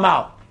you. I'm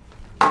out.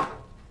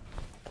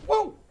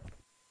 Whoa.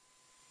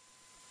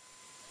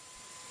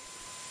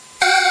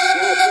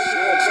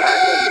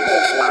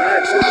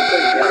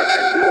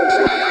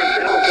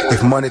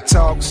 If money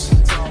talks,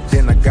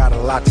 then I got a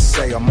lot to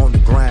say. I'm on the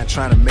grind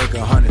trying to make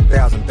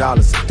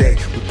 $100,000 a day.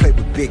 We play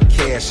with big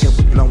cash and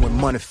we blowing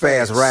money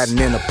fast. Riding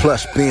in a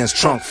plush Benz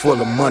trunk full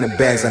of money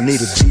bags. I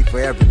need a G for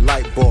every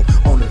light bulb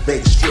on the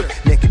Vegas Strip.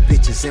 Naked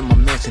bitches in my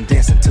mansion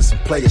dancing to some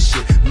player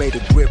shit. Made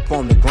a grip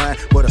on the grind,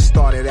 but I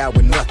started out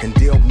with nothing.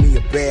 Dealt me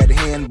a bad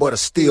hand, but I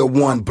still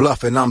won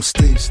bluffing. I'm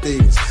Steve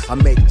Stevens. I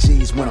make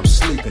G's when I'm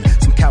sleeping.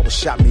 Some cowards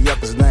shot me up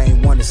 'cause they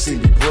ain't want to see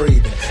me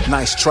breathing.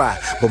 Nice try,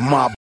 but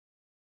my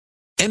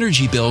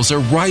Energy bills are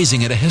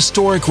rising at a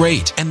historic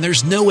rate, and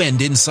there's no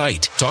end in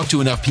sight. Talk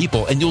to enough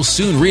people and you'll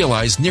soon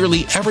realize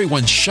nearly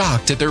everyone's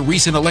shocked at their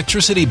recent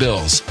electricity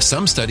bills.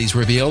 Some studies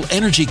reveal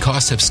energy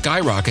costs have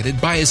skyrocketed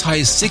by as high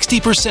as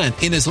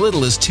 60% in as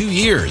little as 2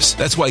 years.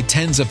 That's why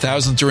tens of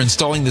thousands are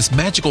installing this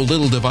magical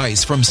little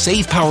device from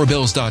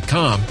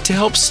SavePowerBills.com to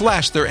help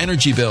slash their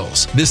energy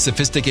bills. This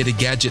sophisticated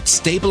gadget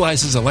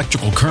stabilizes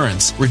electrical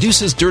currents,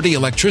 reduces dirty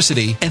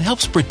electricity, and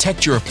helps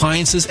protect your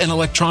appliances and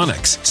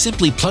electronics.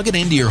 Simply plug it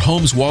into your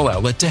home's wall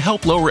outlet to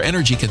help lower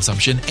energy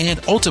consumption and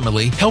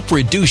ultimately help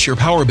reduce your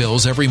power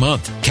bills every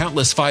month.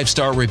 Countless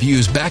 5-star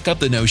reviews back up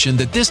the notion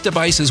that this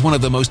device is one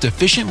of the most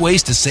efficient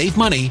ways to save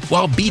money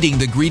while beating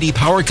the greedy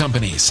power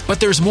companies. But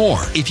there's more.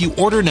 If you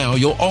order now,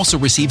 you'll also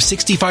receive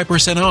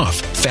 65% off,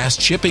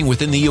 fast shipping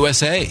within the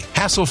USA,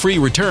 hassle-free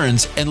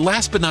returns, and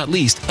last but not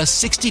least, a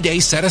 60-day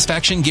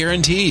satisfaction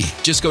guarantee.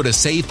 Just go to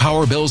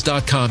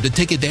SavePowerBills.com to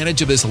take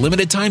advantage of this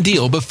limited time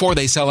deal before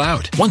they sell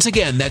out. Once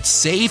again, that's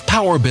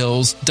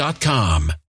SavePowerBills.com.